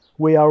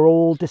 We are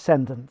all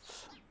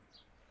descendants.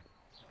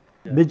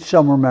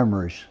 Midsummer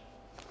Memories.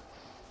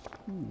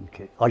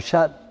 Okay. I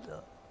sat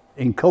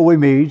in Coe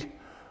Mead.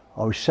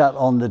 I was sat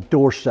on the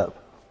doorstep,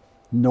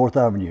 North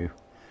Avenue,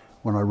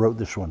 when I wrote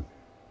this one.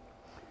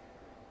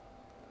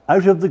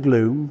 Out of the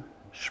gloom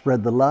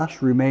spread the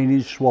last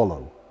remaining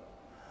swallow,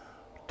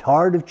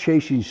 tired of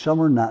chasing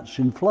summer gnats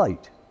in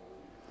flight.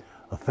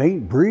 A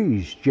faint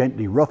breeze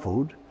gently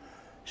ruffled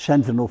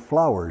sentinel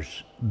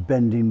flowers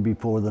bending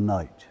before the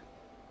night.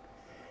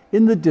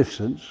 In the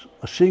distance,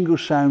 a single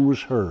sound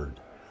was heard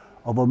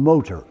of a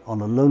motor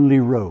on a lonely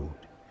road,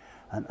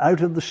 and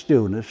out of the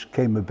stillness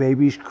came a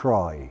baby's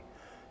cry,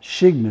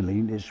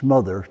 signaling its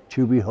mother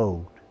to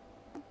behold.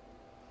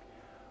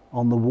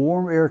 On the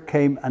warm air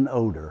came an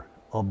odor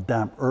of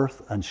damp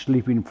earth and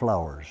sleeping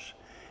flowers.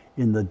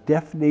 In the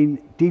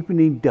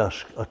deepening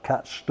dusk, a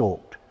cat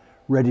stalked,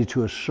 ready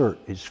to assert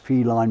its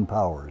feline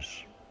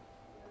powers.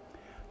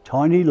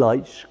 Tiny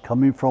lights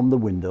coming from the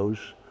windows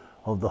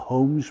of the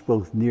homes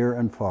both near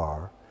and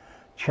far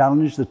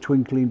challenged the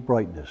twinkling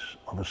brightness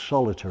of a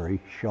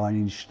solitary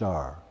shining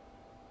star.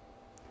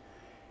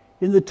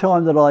 In the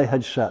time that I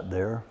had sat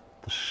there,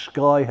 the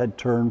sky had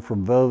turned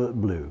from velvet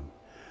blue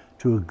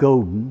to a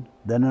golden,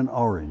 then an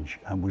orange,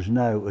 and was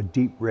now a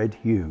deep red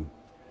hue.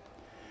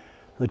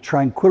 The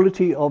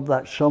tranquility of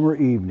that summer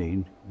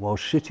evening, while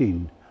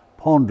sitting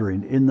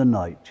pondering in the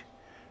night,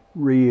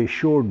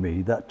 reassured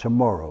me that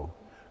tomorrow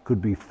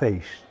could be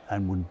faced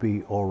and would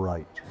be all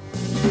right.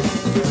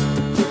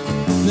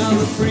 Now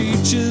the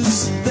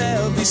preacher's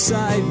there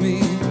beside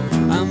me,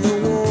 and the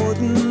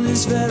warden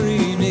is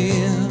very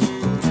near.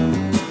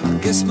 I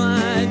guess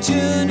my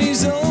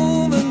journey's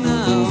over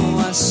now,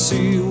 I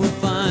see we're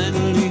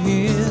finally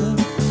here.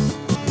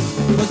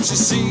 But you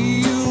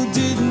see, you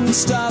didn't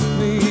stop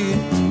me,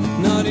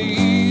 not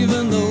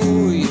even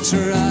though you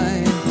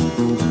tried.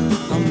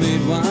 I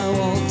made my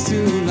walk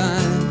through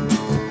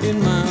life in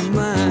my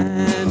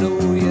mind,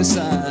 oh yes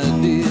I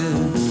did.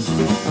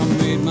 I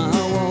made my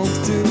walk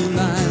through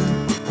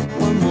life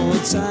one more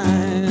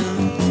time.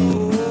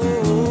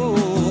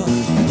 Oh,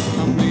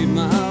 I made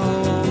my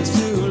walk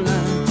through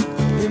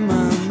life in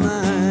my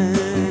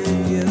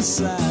mind,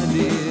 yes I